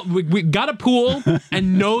we got a pool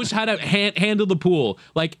and knows how to handle the pool,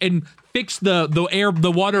 and fix the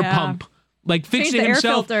water Yeah. pump. Like Change fixing the air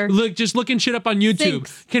himself, filter. just looking shit up on YouTube.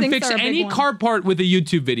 Can Sinks fix are a big any one. car part with a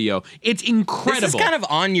YouTube video. It's incredible. This is kind of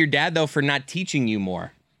on your dad though for not teaching you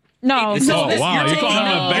more. No. This is- Oh, this- wow. you're You're calling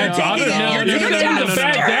him a bad father? you're taking it a out of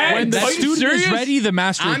bad start. dad? When the Are you student serious? is ready, the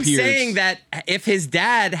master I'm appears. saying that if his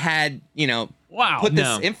dad had, put this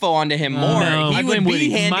No. info onto him more, No. he I would blame be Woody.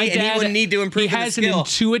 handy My and he dad- wouldn't need to improve He has his an skill.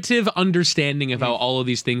 intuitive understanding of how all of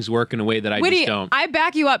these things work in a way that I Witty, just don't. I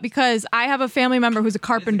back you up because I have a family member who's a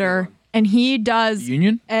carpenter and he does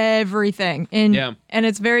Union? everything. And Yeah. and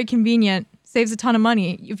it's very convenient. Saves a ton of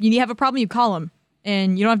money. If you have a problem, you call him.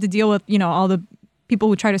 And you don't have to deal with, all the people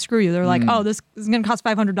who try to screw you. They're like, oh, this is gonna cost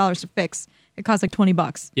 $500 to fix. It costs like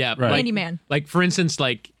 $20. Yeah, Right. Handyman. Like for instance,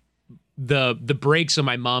 the brakes on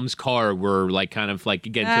my mom's car were getting to I a don't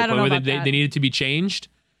point know where about they that. needed to be changed.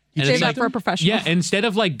 And Save it's that for a professional. Yeah, instead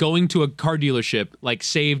of going to a car dealership,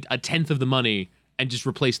 saved a tenth of the money and just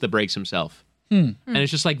replaced the brakes himself. And it's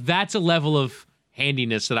just that's a level of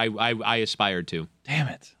handiness that I aspired to. Damn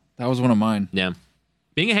it. That was one of mine. Yeah,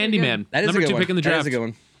 being a handyman. That is number a good two one. pick in the That draft. is a good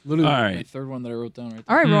one. Literally All my right. third one that I wrote down right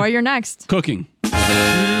All right, Roy, you're next. Cooking.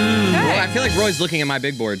 Well, I feel like Roy's looking at my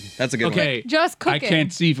big board. That's a good one. Okay. Just cooking. I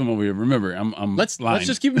can't see from over here. Remember, I'm Let's blind.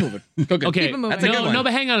 just keep it moving. Cooking. Okay. Keep it moving. That's a good No, one. no,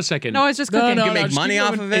 but hang on a second. No, it's just cooking. no, You can make just money keep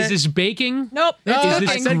off moving. of it. Is this baking? Nope. No, It's I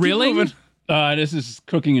cooking. said keep Really? moving. This is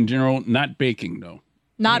cooking in general, not baking though.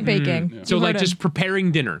 Not baking. So You heard just him.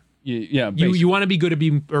 preparing dinner. Yeah, You want to be good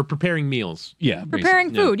at preparing meals. yeah,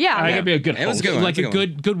 preparing food. Yeah. I gotta be a good It was host. a good one. Like That's a a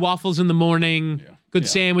good good waffles in the morning, good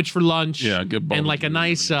sandwich for lunch. Yeah, good and barbecue. a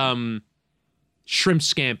nice shrimp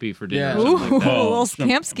scampi for dinner. Yeah. or Ooh, something like that. a little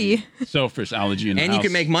shrimp. Skampski. Selfish allergy in the And you house.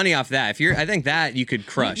 can make money off that. I think that you could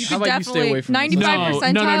crush. How about you stay away from this? 95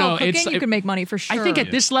 percentile No. cooking, It's- you can make money for sure. I think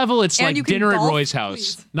at this level, it's And like you can dinner at golf, Roy's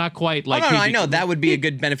house. Not quite like. Oh, no, he'd I be- know that would be a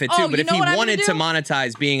good benefit too. Oh, but you if know he what I'm wanted to gonna do?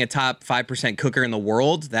 monetize being a top 5% cooker in the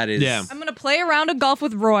world, that is. Yeah. I'm gonna play a round of golf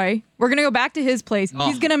with Roy. We're gonna go back to his place. Oh.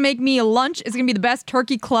 He's gonna make me a lunch. It's gonna be the best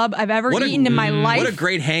turkey club I've ever What a- eaten in my life. What a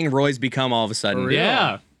great hang Roy's become all of a sudden.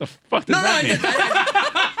 Yeah. The fuck does No, that mean?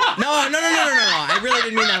 no, I really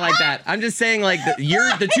didn't mean that like that. I'm just saying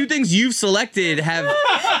the two things you've selected have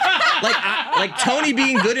like Tony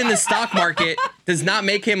being good in the stock market does not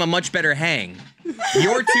make him a much better hang.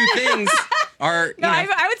 Your two things are. No, I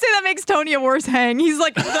would say that makes Tony a worse hang. He's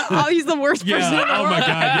like he's the worst Yeah. person in the Oh world. my God,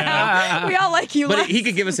 yeah. We all like you. But Les. he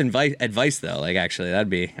could give us advice though. Like actually, I'd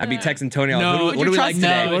be texting Tony. No, what do we like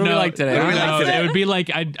today? What do we like today? What do we like No, today? it would be like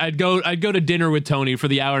I'd go to dinner with Tony for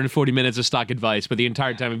the hour and 40 minutes of stock advice, but the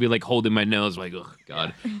entire time I'd be like holding my nose, like, oh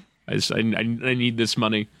God, I need this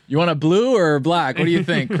money. You want a blue or black? What do you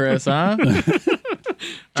think, Chris? Huh?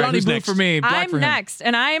 Johnny who's blue next? for me. Black for I'm him. next,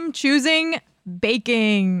 and I'm choosing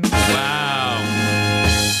baking. Wow.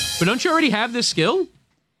 But don't you already have this skill?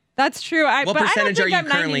 That's true. What percentage are you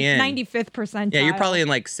currently in? 95th percentile. Yeah, you're probably in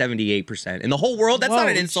like 78% in the whole world. That's not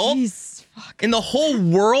an insult. Geez. in the whole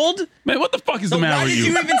world. Man, what the fuck is So the matter why with did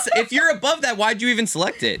you? you even? If you're above that, why'd you even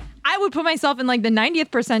select it? I would put myself in like the 90th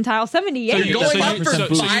percentile, 78. So you're going up for boost. So you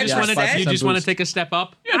just Yeah, want to 5% you just want to boost. take a step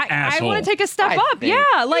up? You're an I asshole. want to take a step I up. think.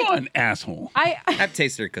 Yeah, like You're an asshole. I've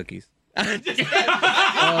tasted her cookies.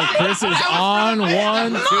 Chris is on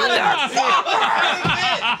one.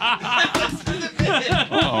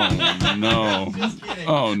 Oh no.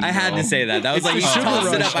 Oh no. I had to say that. That was like you Sugar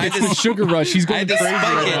tossed it rush. up. I It's had the to, sugar rush. He's I going had to crazy.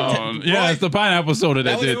 spike right it. now. Yeah, it's the pineapple soda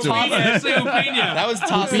that That did was to me. That was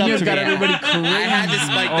tossed up Pina's to got me. everybody I had to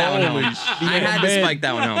spike that one Holy home. shit. I had to spike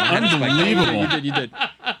that one home. I had to spike that one. Unbelievable. You did.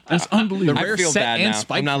 That's unbelievable. I Rare feel set bad and now.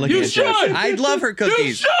 spike. I'm not looking You at Jess. should. I love her You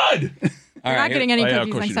cookies. should. All you're right, not getting any Oh, yeah, of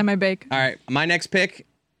cookies course next you time I bake. All right, my next pick,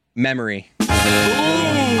 memory.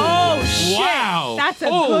 Oh shit! Wow. That's a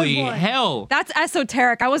Holy good one. hell. That's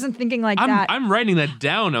esoteric. I wasn't thinking like that. I'm writing that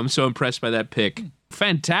down. I'm so impressed by that pick.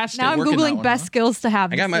 Fantastic. Now I'm working that googling one, best huh? skills to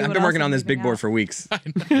have. I've been working on this big board for weeks.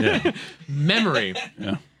 Memory.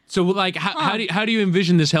 Yeah. So like how do you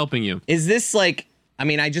envision this helping you? Is this like? I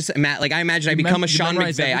mean, I imagine I become a you Sean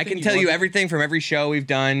memorize McVay. I everything can you tell you want. everything from every show we've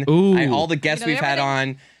done. Ooh. All the guests You know we've had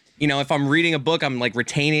everything? on. You know, if I'm reading a book, I'm like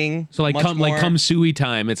retaining. So like much come more. Sui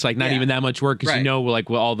time. It's like not Yeah. even that much work because Right. you know like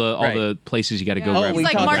all the places you got to go. Yeah. grab. Oh, we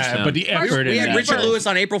It's talked like about March- But the effort We in had that. Richard Lewis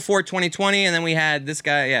on April 4th, 2020, and then we had this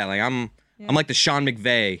guy. Yeah, like I'm like the Sean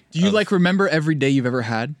McVay. Do you of- like remember every day you've ever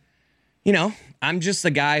had? You know, I'm just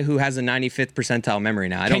a guy who has a 95th percentile memory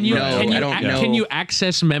now. I don't Can you, know. can, you, I don't know. can you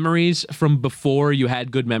access memories from before you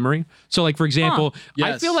had good memory? So, like, for example, I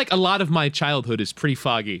Yes. feel like a lot of my childhood is pretty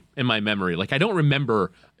foggy in my memory. Like, I don't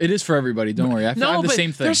remember. It is for everybody. Don't worry. I have the but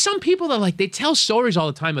same thing. there's some people that, like, they tell stories all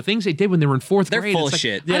the time of things they did when they were in fourth They're grade. full It's of like,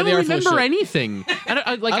 shit. I Yeah, don't they are full of remember shit. anything. I have,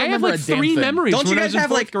 don't like, remember a damn 3 thing. memories Don't when you I guys was in have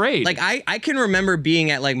fourth like grade. like I can remember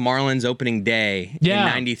being at like Marlins opening day Yeah. in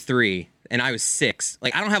 '93 and I was 6.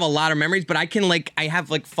 Like I don't have a lot of memories, but I have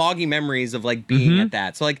like foggy memories of like being at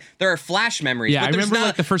that. So like there are flash memories. Yeah, but I there's remember not,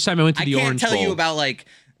 like the first time I went to I the can't Orange tell Bowl. you about like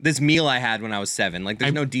this meal I had when I was 7. Like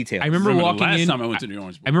there's no details. I remember the walking last in. time I went to the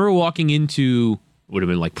Orange Bowl. I remember walking into would have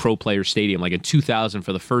been like Pro Player Stadium, like in 2000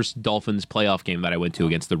 for the first Dolphins playoff game that I went to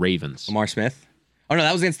against the Ravens. Lamar Smith. Oh no,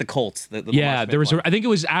 that was against the Colts. The Yeah, Lamar Smith there was. one. I think it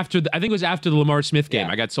was after. I think it was after the Lamar Smith game.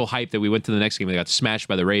 Yeah. I got so hyped that we went to the next game and they got smashed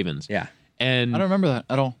by the Ravens. Yeah. And I don't remember that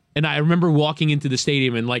at all. and I remember walking into the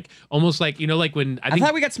stadium and like almost like like when I I think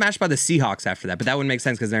thought we got smashed by the Seahawks after that, but that wouldn't make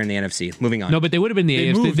sense because they're in the NFC. Moving on. no, but they would have been the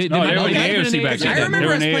AFC. moved. No, they might were in the have been AFC back AFC. then. I They remember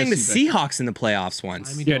were us in playing the AFC Seahawks in the playoffs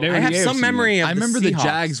once. Yeah, they were I in have the some AFC memory of I remember the Seahawks.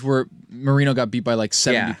 Jags where Marino got beat by like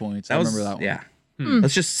 70 points. I remember that one. Yeah.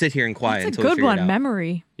 Let's just sit here and quiet That's a until we good figure one. it out.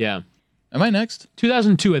 Memory. Yeah, Am I next?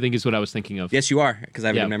 2002 I think is what I was thinking of. Yes, you are, because I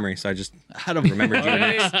have a Yeah. good memory, so I just I don't remembered you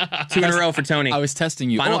next. 2 in a row for Tony. I was testing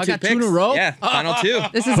you. Final I 2 got picks. 2 in a row? Yeah, final 2.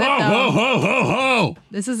 This is it Ho, though. ho, ho, ho.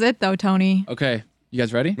 This is it though, Tony. Okay. You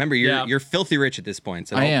guys ready? Remember, you're filthy rich at this point,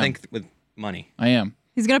 so I don't am. think with money. I am.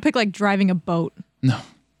 He's gonna pick like driving a boat. No,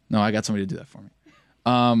 I got somebody to do that for me.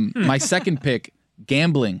 My second pick,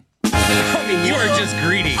 gambling. I mean, you are just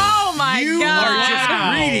greedy. Oh my You god! are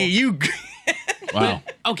just greedy. You. Wow.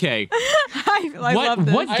 Okay, I love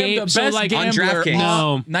this. what I am game? the So best like gambler. DraftKings.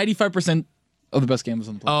 No. 95% of the best gamblers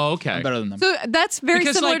on the planet. Oh, okay. I'm better than them. So that's very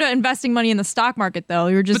Because, similar like- to investing money in the stock market, though.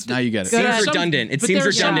 You're just now you get it. good Seems at- redundant. It but seems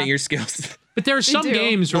there's- redundant. yeah. Your skills. But there are some do.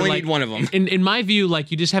 games where Only like need one of 'em. In my view,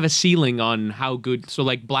 like you just have a ceiling on how good. So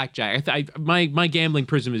like blackjack, my gambling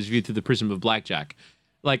prism is viewed through the prism of blackjack.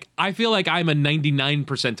 Like I feel like I'm a 99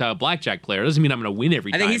 percentile blackjack player. Doesn't mean I'm going to win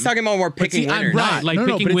every I time. think he's talking about more picking I'm winners. Right, like no,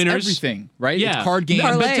 picking but winners. It's everything, right? Yeah. It's card games.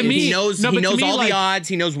 No, but to me, He knows. no, he but to knows me, all like- the odds.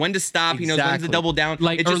 He knows when to stop. He knows when to Exactly. double down.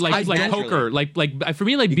 like It or just like comes naturally. poker. Like for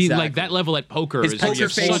me, like being like Exactly. that level at poker His is poker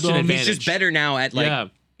just face. such an advantage. He's just better now at like. Yeah.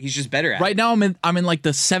 He's just better at. Right it. now, I'm in like the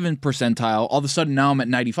 7th percentile. All of a sudden, now I'm at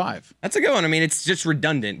 95. That's a good one. I mean, it's just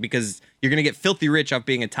redundant because you're gonna get filthy rich off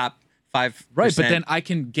being a top 5%. Right, but then I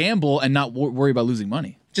can gamble and not worry about losing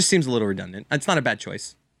money. just seems a little redundant. It's not a bad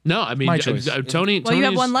choice. No, I mean My choice. Tony. Well, you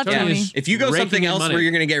have Tony's- one left, Tony's Tony. If you go raking something in else money. where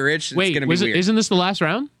you're gonna get rich, Wait, it's gonna be weird. isn't this the last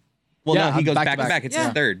round? Well, Yeah, no, he I'm goes back back to to back. back. It's Yeah.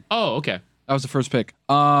 his third. Oh, okay. That was the first pick.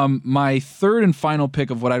 My third and final pick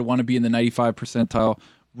of what I'd want to be in the 95 percentile.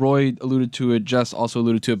 Roy alluded to it. Jess also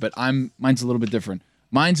alluded to it, but mine's a little bit different.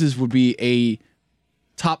 Mine's would be a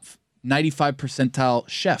top 95 percentile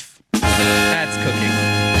chef. That's cooking.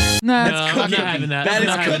 Nah, No, I'm not having that. That I'm is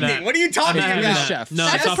not having cooking. that. What are you talking I'm not having about? that. chef. No,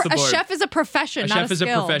 That's it's off the a board. chef is a profession, A not chef a is a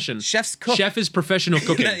skill. profession. Chef's cook. Chef is professional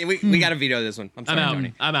cooking. we got to veto this one. I'm I'm sorry, out.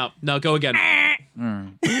 Tony. I'm out. No, go again.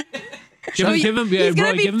 Give So him, he's gonna be give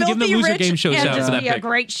him the filthy loser rich game show and sound just for that be a pick.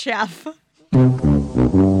 great chef. I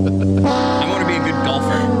want to be a good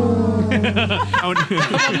golfer.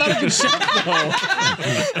 I'm not a good chef though.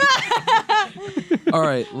 All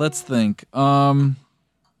right, let's think. There's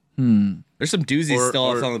some doozies still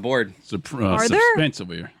on the board. Are there? Suspense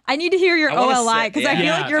over here. I need to hear your I wanna OLI say- because I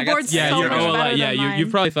feel like your board's Yeah, so your much OLI. better Yeah, than mine.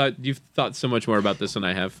 you've probably you've thought so much more about this than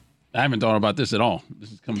I have. I haven't thought about this at all.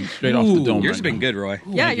 This is coming straight off the dome. Yours right have been now. good, Roy.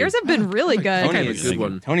 Yeah, yours have been really good. Tony a good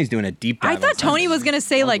one. Tony's doing a deep dive. I thought on Tony something. was gonna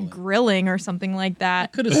say like grilling or something like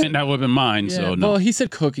that. Could That would have been mine. So no. Well, he said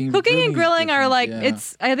cooking. Cooking and is grilling are different, like yeah.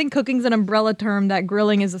 it's. I think cooking's an umbrella term that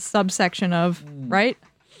grilling is a subsection of, right?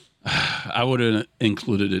 I would have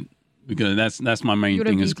included it because that's my main You would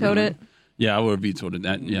have thing. is vetoed grilling. it. Yeah, I would have vetoed it.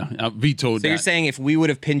 That yeah, I vetoed So that. you're saying if we would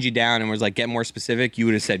have pinned you down and was like, get more specific, you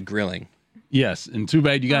would have said grilling. Yes, and too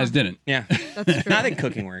bad you guys didn't. Yeah. That's true. No, I think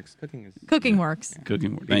cooking works. Cooking works.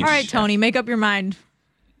 Cooking works. All right, Tony, make up your mind.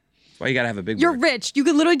 That's why you gotta have a big You're board. rich. You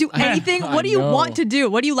can literally do anything. I What do you know. want to do?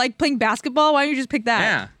 What do you like playing basketball? Why don't you just pick that?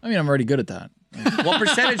 Yeah. I mean, I'm already good at that. What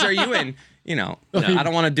percentage are you in? You know, I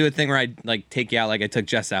don't want to do a thing where I like take you out like I took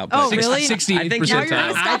Jess out. Oh, really? 68%. I think Now you're gonna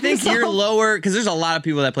I stop think you're yourself. lower because there's a lot of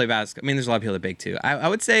people that play basketball. I mean, there's a lot of people that bake too. I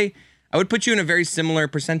would say I would put you in a very similar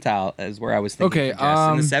percentile as where I was thinking. Okay, for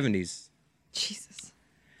Jess, in the 70s. Jesus.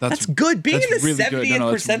 That's good. Being in the really good. 70th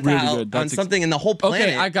No, that's really percentile good. on That's something in the whole planet.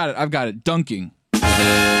 Okay, I've got it. Dunking.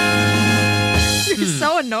 You're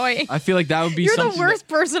so annoying. I feel like that would be You're the something worst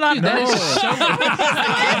person on earth. You could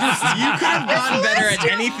have gotten better at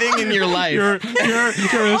anything in your life. You're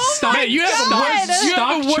a stock. my You have God.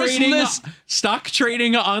 stock trading. Stock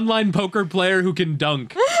trading online poker player who can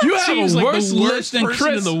dunk. You have Seems a like worse the list worst than person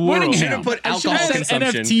Chris in the world. Whittingham. Should have put alcohol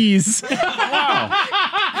consumption. NFTs.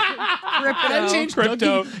 Crypto. change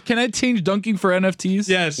Crypto. dunking? Can I change dunking for NFTs?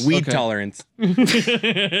 Yes. Weed Okay. tolerance.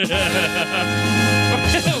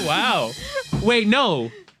 Wow. Wait,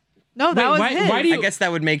 no. No, that was why, his. why do you? I guess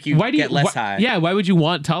that would make you why do you get less why- high. Yeah. Why would you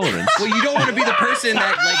want tolerance? Well, you don't want to be the person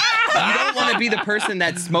that you don't want to be the person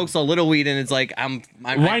that smokes a little weed and it's like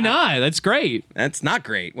Why not? That's great. That's not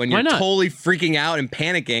great when Why you're not? totally freaking out and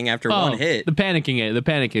panicking after one hit. The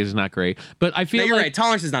panic is not great. But I feel No, you're like right.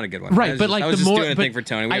 Tolerance is not a good one. right, but like I was the just more doing a but thing for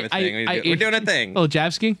Tony. We have a thing. I- We're doing a thing. Oh,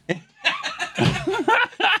 Javsky.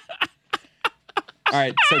 All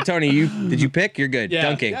right. So Tony, did you pick? You're good. Yeah.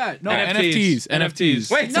 Dunking. Yeah, no, NFTs. NFTs.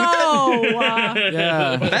 Wait. No.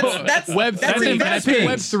 Yeah. That's Web that's three. investing.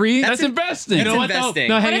 Web 3. That's investing. You know what? investing.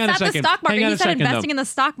 No, But hang it's on a not the second. stock market. Hang on He a said second, investing though. in the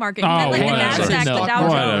stock market. He Oh, meant like the whatever. NASDAQ, No. the Dow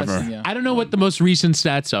Jones. Whatever. Yeah. I don't know what the most recent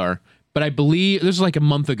stats are, but I believe this was like a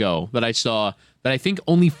month ago that I saw that I think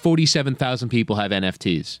only 47,000 people have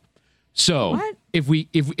NFTs. So What? if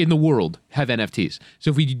in the world have NFTs,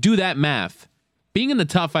 so if we do that math, being in the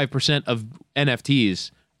top 5% of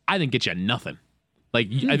NFTs, I think gets you nothing. Like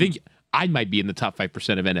I think I might be in the top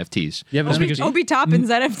 5% of NFTs. You have an Just because- Opie Toppin's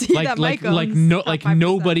NFT that Mike owns. Top 5%.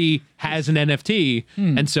 nobody has an NFT,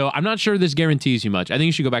 and so I'm not sure this guarantees you much. I think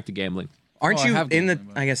you should go back to gambling. Aren't Oh, I you have in the?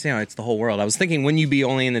 gambling, I guess it's the whole world. I was thinking, wouldn't you be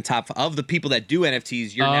only in the top of the people that do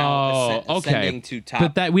NFTs? You're now ascending to top.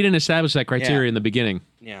 But that we didn't establish that criteria Yeah. in the beginning.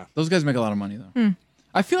 yeah. Those guys make a lot of money though.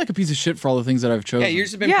 I feel like a piece of shit for all the things that I've chosen. Yeah,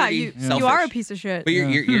 yours have been Yeah, pretty you selfish. are a piece of shit. But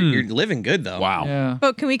you're living good though. Wow. Yeah.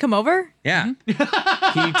 But can we come over? Yeah.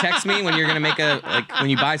 Can you text me when you're gonna make when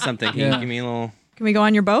you buy something? Can you Yeah. give me a little? Can we go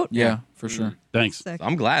on your boat? Yeah, for sure. Thanks. Sick.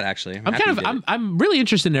 I'm glad actually. I'm happy kind you of did it. I'm really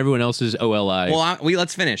interested in everyone else's OLI. Well,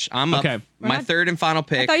 let's finish. I'm Okay. up. My third and final I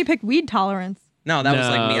pick. thought you picked weed tolerance. No, that was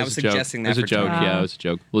like me. it I was a joke. suggesting It that was a for joke. Tony. Yeah, it was a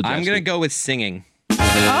joke. I'm gonna go with singing.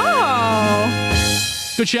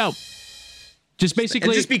 Oh. Good shout. Just basically,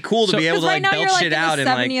 It'd just be cool to be able Because to right like now belt you're like shit in out the and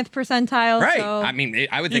like 70th percentile. right. So I mean,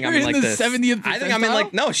 I would think You're I'm in in like the the 70th I think I'm in percentile?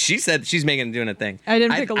 like no. She said she's doing a thing. I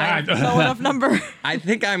didn't pick a low enough number. I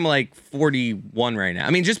think I'm like 41 right now. I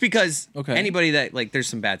mean, just because Okay. anybody that like, there's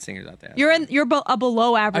some bad singers out there. You're a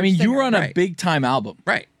below average. I mean, you singer. were on a Right. big time album.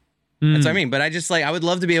 Right. That's what I mean. But I just like I would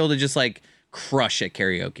love to be able to just like crush at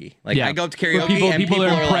karaoke. Like I go up to Where karaoke and people are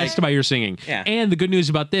impressed like, by your singing. Yeah. And the good news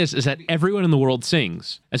about this is that everyone in the world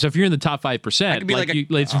sings, and so if you're in the top 5%, could be like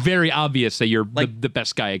it's very obvious that you're the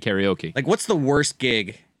best guy at karaoke. like what's the worst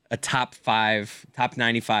gig a top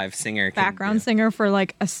 95 singer can background do? singer for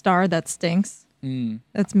like a star that stinks.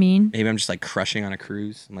 That's mean. Maybe I'm just like crushing on a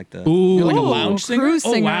cruise and like the Ooh, You're like a lounge singer? Cruise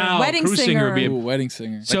Oh, singer, wow. wedding Cruise singer singer. would be Ooh, wedding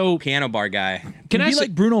singer. so piano bar guy. can You'd I be say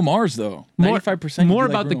like Bruno Mars though. more 95%. more you'd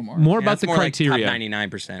be about like the Bruno Mars. more Yeah, about that's the more like criteria? top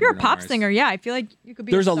 99%. You're a Bruno pop Mars. singer, yeah. I feel like you could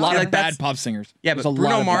be. There's a star. lot like of bad that's- pop singers. Yeah, There's but a lot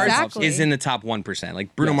Bruno of bad Mars pop Exactly. is in the top 1%.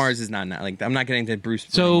 Like Bruno Yes. Mars is not like I'm not getting to Bruno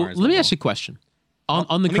So Mars let me level. ask you a question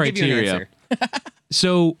on the Let me give you an criteria. answer.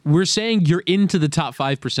 So we're saying you're into the top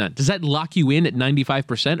 5%. Does that lock you in at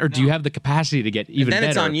 95%, or do you have the capacity to get even then better?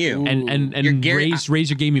 it's on you. and You're raise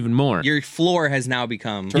your game even more. Your floor has now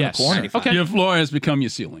become Yes. corner. 95. Okay. Your floor has become your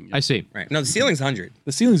ceiling. I see. Right. No, the ceiling's 100.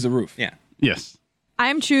 The ceiling's the roof. Yeah. Yes.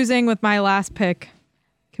 I'm choosing with my last pick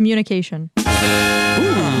communication.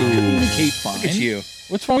 Communicate fine. Look at you.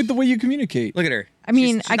 What's wrong with the way you communicate? Look at her. I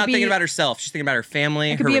mean, she's I not could thinking be- about herself. She's thinking about her family,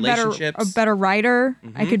 I her could be a relationships. better writer.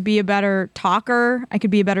 I could be a better talker. I could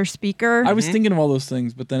be a better speaker. I was thinking of all those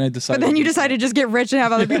things, but then I decided. But then you decided to just get rich and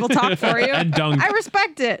have other people talk for you. And dunk. I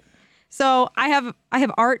respect it. So I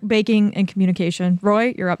have art, baking, and communication.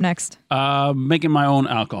 Roy, you're up next. Making my own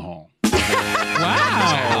alcohol.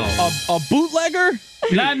 Wow. a bootlegger.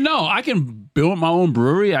 No, I can build my own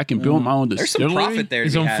brewery. I can build my own There's distillery. some profit there.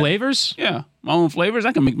 His to be own had. flavors? Yeah, my own flavors.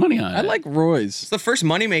 I can make money on it. I like Roy's. It's the first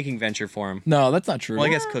money-making venture for him. No, that's not true. Well, I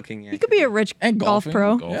guess cooking. Yeah. You could be a rich And golf golfing.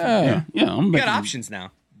 pro. Yeah. Yeah, I'm You making got options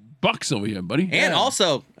now. bucks over here, buddy. And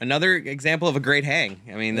also another example of a great hang.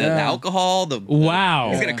 I mean, the Yeah. alcohol. Wow.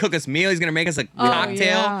 He's gonna cook us meal. He's gonna make us a Oh, cocktail.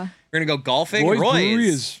 yeah. We're gonna go golfing. Roy's Roy brewery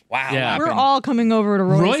is is- wow. Yeah. We're all coming over to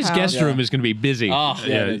Roy's house. Guest room is going to be busy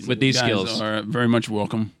with these You guys skills. are very much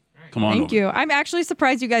welcome. Come on. Thank over. you. I'm actually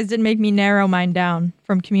surprised you guys didn't make me narrow mine down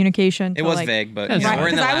from communication. It to, was like, vague, but That's yeah, we're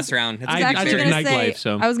in the Because I last was- round. It's I was I actually took gonna nightlife, say,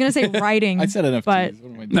 so. I was going to say writing. I said NFTs. But What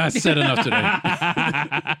am I doing? That's said enough today.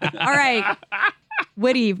 all right,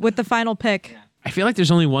 Witty with the final pick. I feel like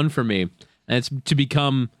there's only one for me, and it's to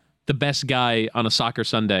become the best guy on a soccer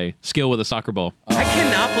Sunday. Skill with a soccer ball. I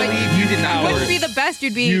cannot believe you did not. You wouldn't be the best.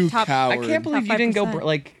 You'd be You top. coward. I can't believe Top you didn't go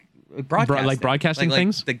 5%. broadcasting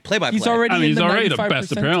things? like play-by-play. He's already. I mean, in he's the already the 95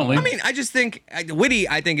 best, percentile. apparently. I mean, I just think Witty.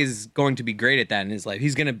 I think is going to be great at that in his life.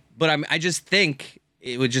 He's gonna, but I just think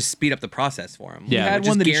it would just speed up the process for him. Yeah. He It had would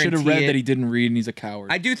one just that he should have guarantee read it. that he didn't read, and he's a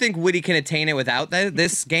coward. I do think Witty can attain it without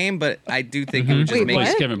this game, but I do think it would just Wait, make what?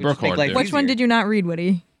 it Kevin would just make Burkhardt life there. Which one easier. did you not read,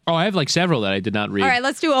 Witty? Oh, I have like several that I did not read. All right,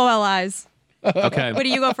 let's do OLIs. Okay. Witty,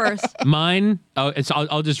 you go first. Mine. Oh,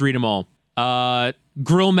 I'll just read them all.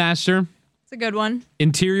 Grill master, It's a good one.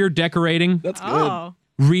 interior decorating, That's good. Oh,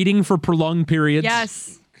 reading for prolonged periods.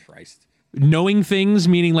 yes. Christ. Knowing things,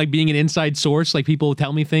 meaning like being an inside source, like people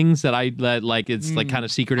tell me things that like it's like kind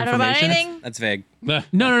of secret I don't know about information. anything. That's vague.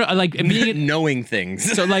 No, like being Knowing things.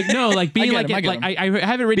 so like no, like being I get like him, I get I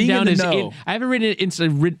have it written Being in down the as know. I have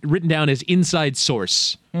it written down as inside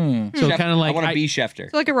source. So kind of like I want to be Schefter.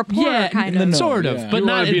 So like a reporter, yeah, kind in of. the know. sort of, Yeah. but You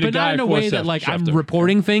wanna not be the but not guy in a for way that Chef like I'm Schefter.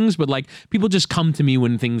 reporting things, but like people just come to me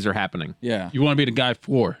when things are happening. Yeah. You want to be the guy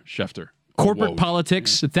for Schefter. Corporate Whoa.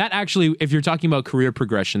 politics, that actually, if you're talking about career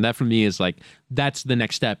progression, that for me is like that's the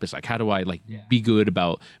next step. Is like how do I like be good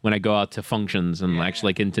about when I go out to functions and actually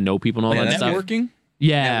like getting to know people and all Yeah, that stuff. Networking.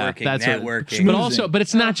 Yeah, Networking, that's networking. But also, but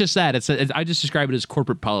it's not just that. I just describe it as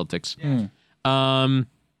corporate politics. And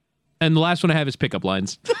the last one I have is pickup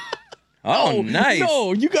lines. Oh, nice.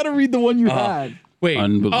 No, you got to read the one you had. Wait.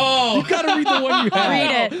 Unbelievable. You got to read the one you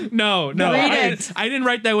had. Read it. No. Read it. I didn't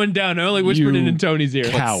write that one down. I only whispered it in Tony's ear.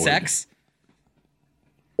 Coward. Sex.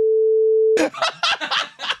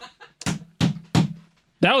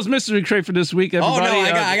 That was Mystery Crate for this week, Oh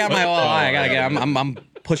everybody. no, I got my I gotta get. I'm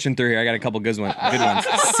pushing through here. I got a couple good ones.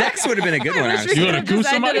 Sex would have been a good one. I wish we Actually. could have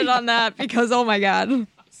just ended it on that because oh my god.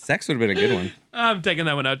 Sex would have been a good one. I'm taking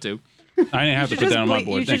that one out too. I didn't have to put that on my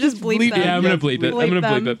board. You should Thank you. just bleep them. Yeah, I'm gonna bleep it. I'm gonna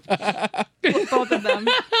bleep it. Bleep both of them.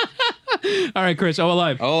 All right, Chris.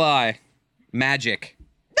 OLI. OLI. Magic.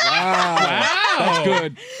 That's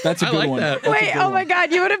good. That's a I good like one. that. That's a Wait, good oh one. my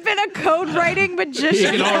god, you would have been a code writing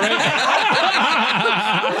magician. Wow.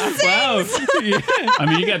 Yeah. I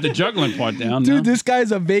mean, you got the juggling part down. Dude, now. this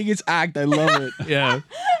guy's a Vegas act. I love it. Yeah. And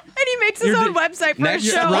he makes his own website for his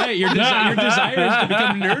show. Right. Your desire is to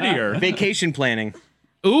become nerdier. Vacation planning.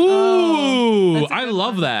 Ooh, I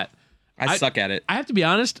love that. I suck at it. I have to be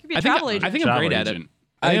honest. be a I think travel agent. I'm Travel great at it. agent.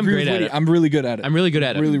 I am agree great with at Woody. it. I'm really good at it. I'm really good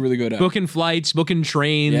at it. Really, really good at it. Booking flights, booking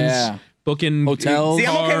trains, Yeah. booking Hotels. See,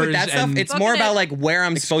 I'm okay with that cars stuff. and- It's more about like where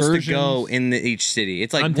I'm supposed to go Excursions. in each city.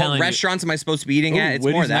 It's like I'm what telling you. restaurants am I supposed to be eating at? It's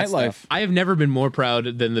Witty's more of that nightlife. stuff. I have never been more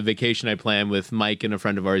proud than the vacation I planned with Mike and a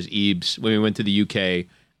friend of ours, Ebes, when we went to the UK.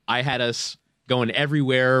 I had us going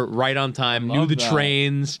everywhere right on time, knew Love the that.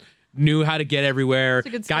 trains, knew how to get everywhere, It's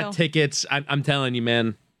a good skill. got tickets. I'm telling you,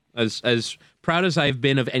 man, as proud as I've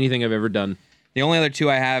been of anything I've ever done. The only other two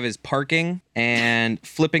I have is parking and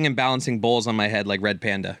flipping and balancing bowls on my head like Red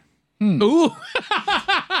Panda. Ooh,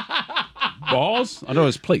 Balls? I know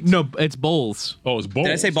it's plates. no, it's bowls. Oh, it's balls.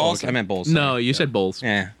 Did I say balls? Oh, okay. I meant bowls. No, you said bowls.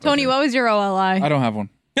 Yeah. Tony, what was your OLI? I don't have one.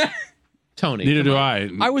 Tony. Neither come do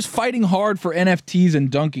on. I. I was fighting hard for NFTs and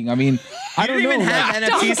dunking. I mean, I don't didn't know. even have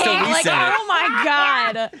like, NFTs till we like, said it. oh my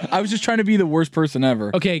god. I was just trying to be the worst person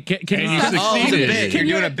ever. Okay, can And you you Oh, it's a succeeded. bit. You're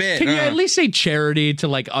doing a bit. Can you huh? at least say charity to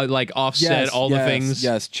like offset all the things?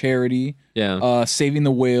 Yes, charity. Yeah. Saving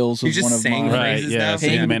the whales You're was just one of saying mine. Right, phrases yeah, now? saying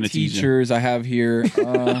Paying the manatees, yeah. teachers I have here.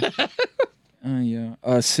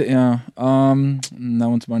 Yeah. That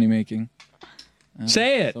one's money making.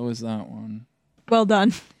 Say it. So is that one. Well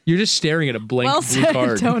done. You're just staring at a blank Well blue said,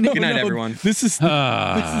 card. Tony. Good night, everyone. This is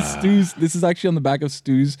Stu's. This is actually on the back of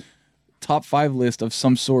Stu's top 5 list of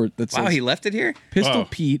some sort. That says Wow, he left it here? Pistol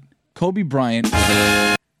Pete, Kobe Bryant,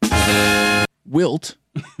 Wilt,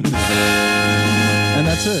 and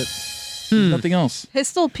that's it. Nothing else.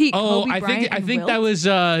 Pistol Pete. Oh, Kobe I Bryant, think and that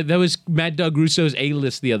Wilt? was Mad Doug Russo's A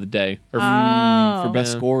list the other day. Oh. For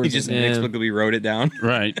best scores. He just inexplicably wrote it down.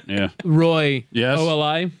 Right. Yeah. Roy. Yes.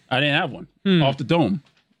 OLI. I didn't have one off the dome.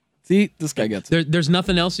 See, this guy gets it. There's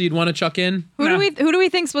nothing else you'd want to chuck in. Who do we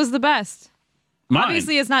think was the best? Mine.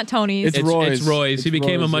 Obviously, it's not Tony's. It's Roy's. It's Roy's. It's He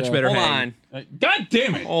became a Roy's, much yeah. better Hold hang. on. God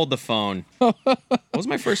damn it. Hold the phone. What was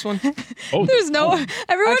my first one? Oh, There's no.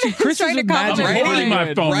 Everyone Actually, is Chris trying is to a magic compliment I'm holding Roy.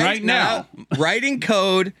 my phone right now. Writing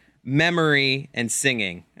code, memory, and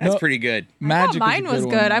singing. That's No. pretty good. Magic. Mine was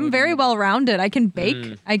good. I'm very well rounded. I can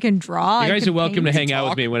bake. I can draw. You guys I can are welcome to paint. hang out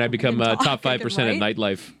with me when I become can top talk, I can 5% at write.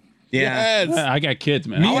 nightlife. Yeah. Yes. I got kids,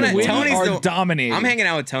 man. I wanna- Whitney Tony's are the- dominating. I'm hanging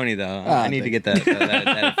out with Tony, though. I need to get that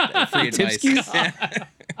free advice.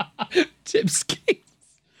 Tipskis.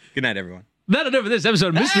 Good night, everyone. That'll do it for this episode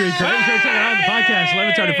of Mystery Crime. Make sure to check it out on the podcast,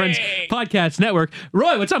 Levitard and Friends Podcast Network.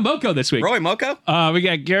 Roy, what's on Moco this week? Roy Moco? We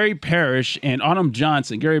got Gary Parrish and Autumn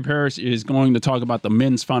Johnson. Gary Parrish is going to talk about the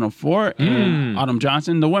men's Final Four, and Autumn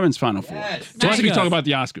Johnson, the women's Final Four. Jessica, talk about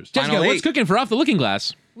the Oscars. Jessica, Final what's eight. cooking for Off the Looking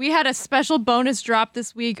Glass? We had a special bonus drop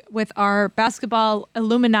this week with our basketball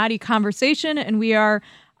Illuminati conversation, and we are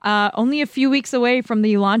only a few weeks away from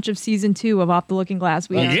the launch of season 2 of Off the Looking Glass.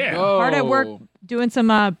 We are hard at work doing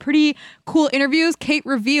some pretty cool interviews. Kate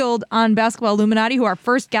revealed on Basketball Illuminati who our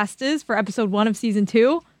first guest is for episode 1 of season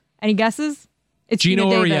 2. Any guesses? It's Gino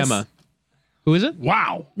Gina Davis. Auriemma. Who is it?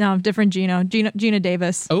 Wow. No, different Gino. Gina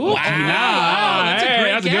Davis. Oh,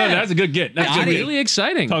 That's a great get. That's a good get. That's That's a good really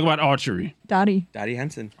exciting. Talk about archery. Dottie. Dottie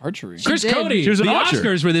Henson. Archery. Chris did. Cody. She was an the archer.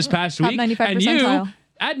 Oscars were this past Top week, 95 and you, percentile.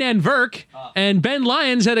 Adnan Verk, and Ben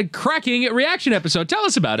Lyons had a cracking reaction episode. Tell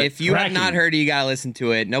us about it. If you have Cracking. not heard it, you gotta listen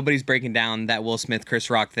to it. Nobody's breaking down that Will Smith, Chris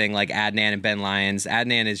Rock thing like Adnan and Ben Lyons.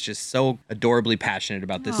 Adnan is just so adorably passionate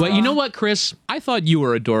about this. Well, stuff. you know what, Chris? I thought you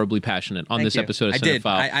were adorably passionate on Thank this you. episode of I did.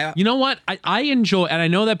 Cinephile. You know what? I enjoy, and I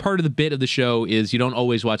know that part of the bit of the show is you don't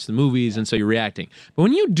always watch the movies, and so you're reacting. But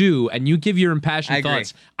when you do, and you give your impassioned I agree.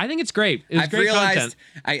 thoughts, I think it's great. It's I've great realized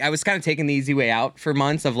content. I was kind of taking the easy way out for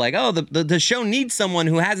months of like, oh, the show needs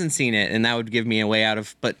someone who hasn't seen it, and that would give me a way out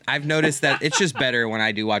of. But I've noticed that it's just better when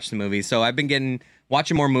I do watch the movies. So I've been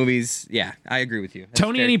watching more movies. Yeah, I agree with you. That's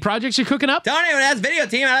Tony, fair. any projects you're cooking up? Tony, when that's video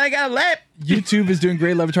team, I think I got a lip. YouTube is doing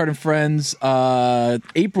great. Levitard and Friends.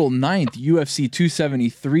 April 9th, UFC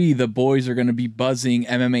 273. The boys are going to be buzzing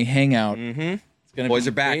MMA Hangout. Mm-hmm. It's going to Boys be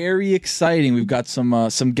are back. very exciting. We've got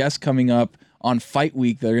some guests coming up on Fight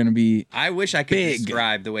Week that are going to be I wish I could Big.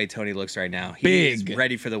 describe the way Tony looks right now. He Big. is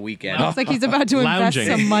ready for the weekend. Looks like he's about to invest Lounging.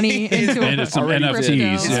 some money into And some crypto.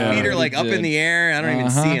 NFTs. His Yeah. feet are like up in the air. I don't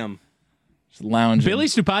even see him. just lounging. Billy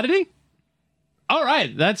Stupidity? All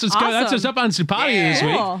right. That's what's Awesome. that's what's up on Stupidity this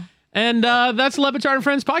week. Cool. And that's the Levitard and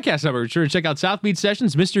Friends podcast number. Be sure to check out South Beach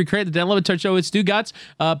Sessions, Mystery Crate, the Dan Levitard Show with Stu Gotts,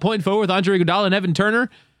 Point Forward with Andre Iguodala and Evan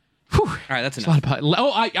Turner. Whew. All right, that's A lot enough.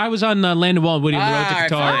 of I was on Landon Wall and Woody on the road to Ah,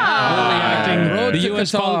 Qatar. fine. Reacting. Road The to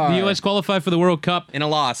U.S. Qatar. The U.S. qualified for the World Cup In a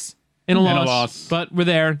loss. in a a loss, loss. but we're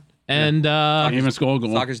there. And Famous goal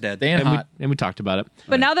goal. Soccer's dead. Staying and, we, hot. and we talked about it.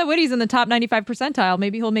 But now that Woody's in the top 95 percentile,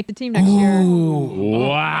 maybe he'll make the team next year.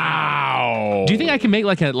 Wow. Do you think I can make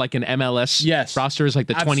like an MLS Yes. roster as like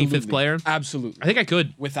the 25th Absolutely. player? Absolutely. I think I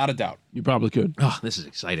could. Without a doubt. You probably could. Oh, this is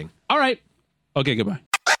exciting. All right. Okay, goodbye.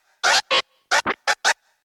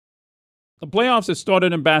 The playoffs have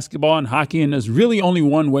started in basketball and hockey, and there's really only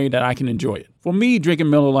one way that I can enjoy it. For me, drinking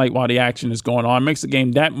Miller Lite while the action is going on makes the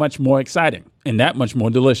game that much more exciting and that much more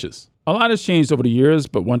delicious. A lot has changed over the years,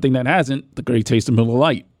 but one thing that hasn't, the great taste of Miller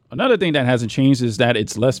Lite. Another thing that hasn't changed is that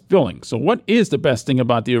it's less filling. So what is the best thing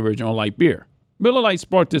about the original light beer? Miller Lite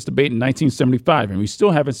sparked this debate in 1975, and we still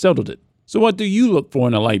haven't settled it. So what do you look for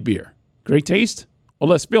in a light beer? Great taste or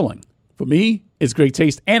less filling? For me, it's great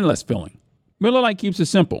taste and less filling. Miller Lite keeps it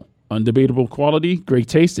simple. Undebatable quality, great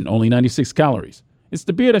taste, and only 96 calories. It's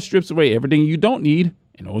the beer that strips away everything you don't need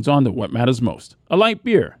and holds on to what matters most. A light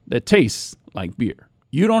beer that tastes like beer.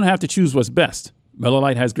 You don't have to choose what's best. Miller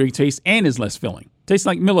Lite has great taste and is less filling. Tastes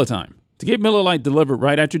like Miller time. To get Miller Lite delivered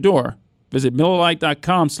right at your door, visit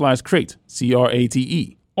MillerLite.com/crate,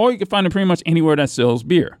 CRATE. Or you can find it pretty much anywhere that sells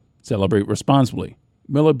beer. Celebrate responsibly.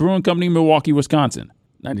 Miller Brewing Company, Milwaukee, Wisconsin.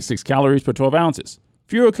 96 calories per 12 ounces.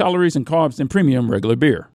 Fewer calories and carbs than premium regular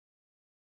beer.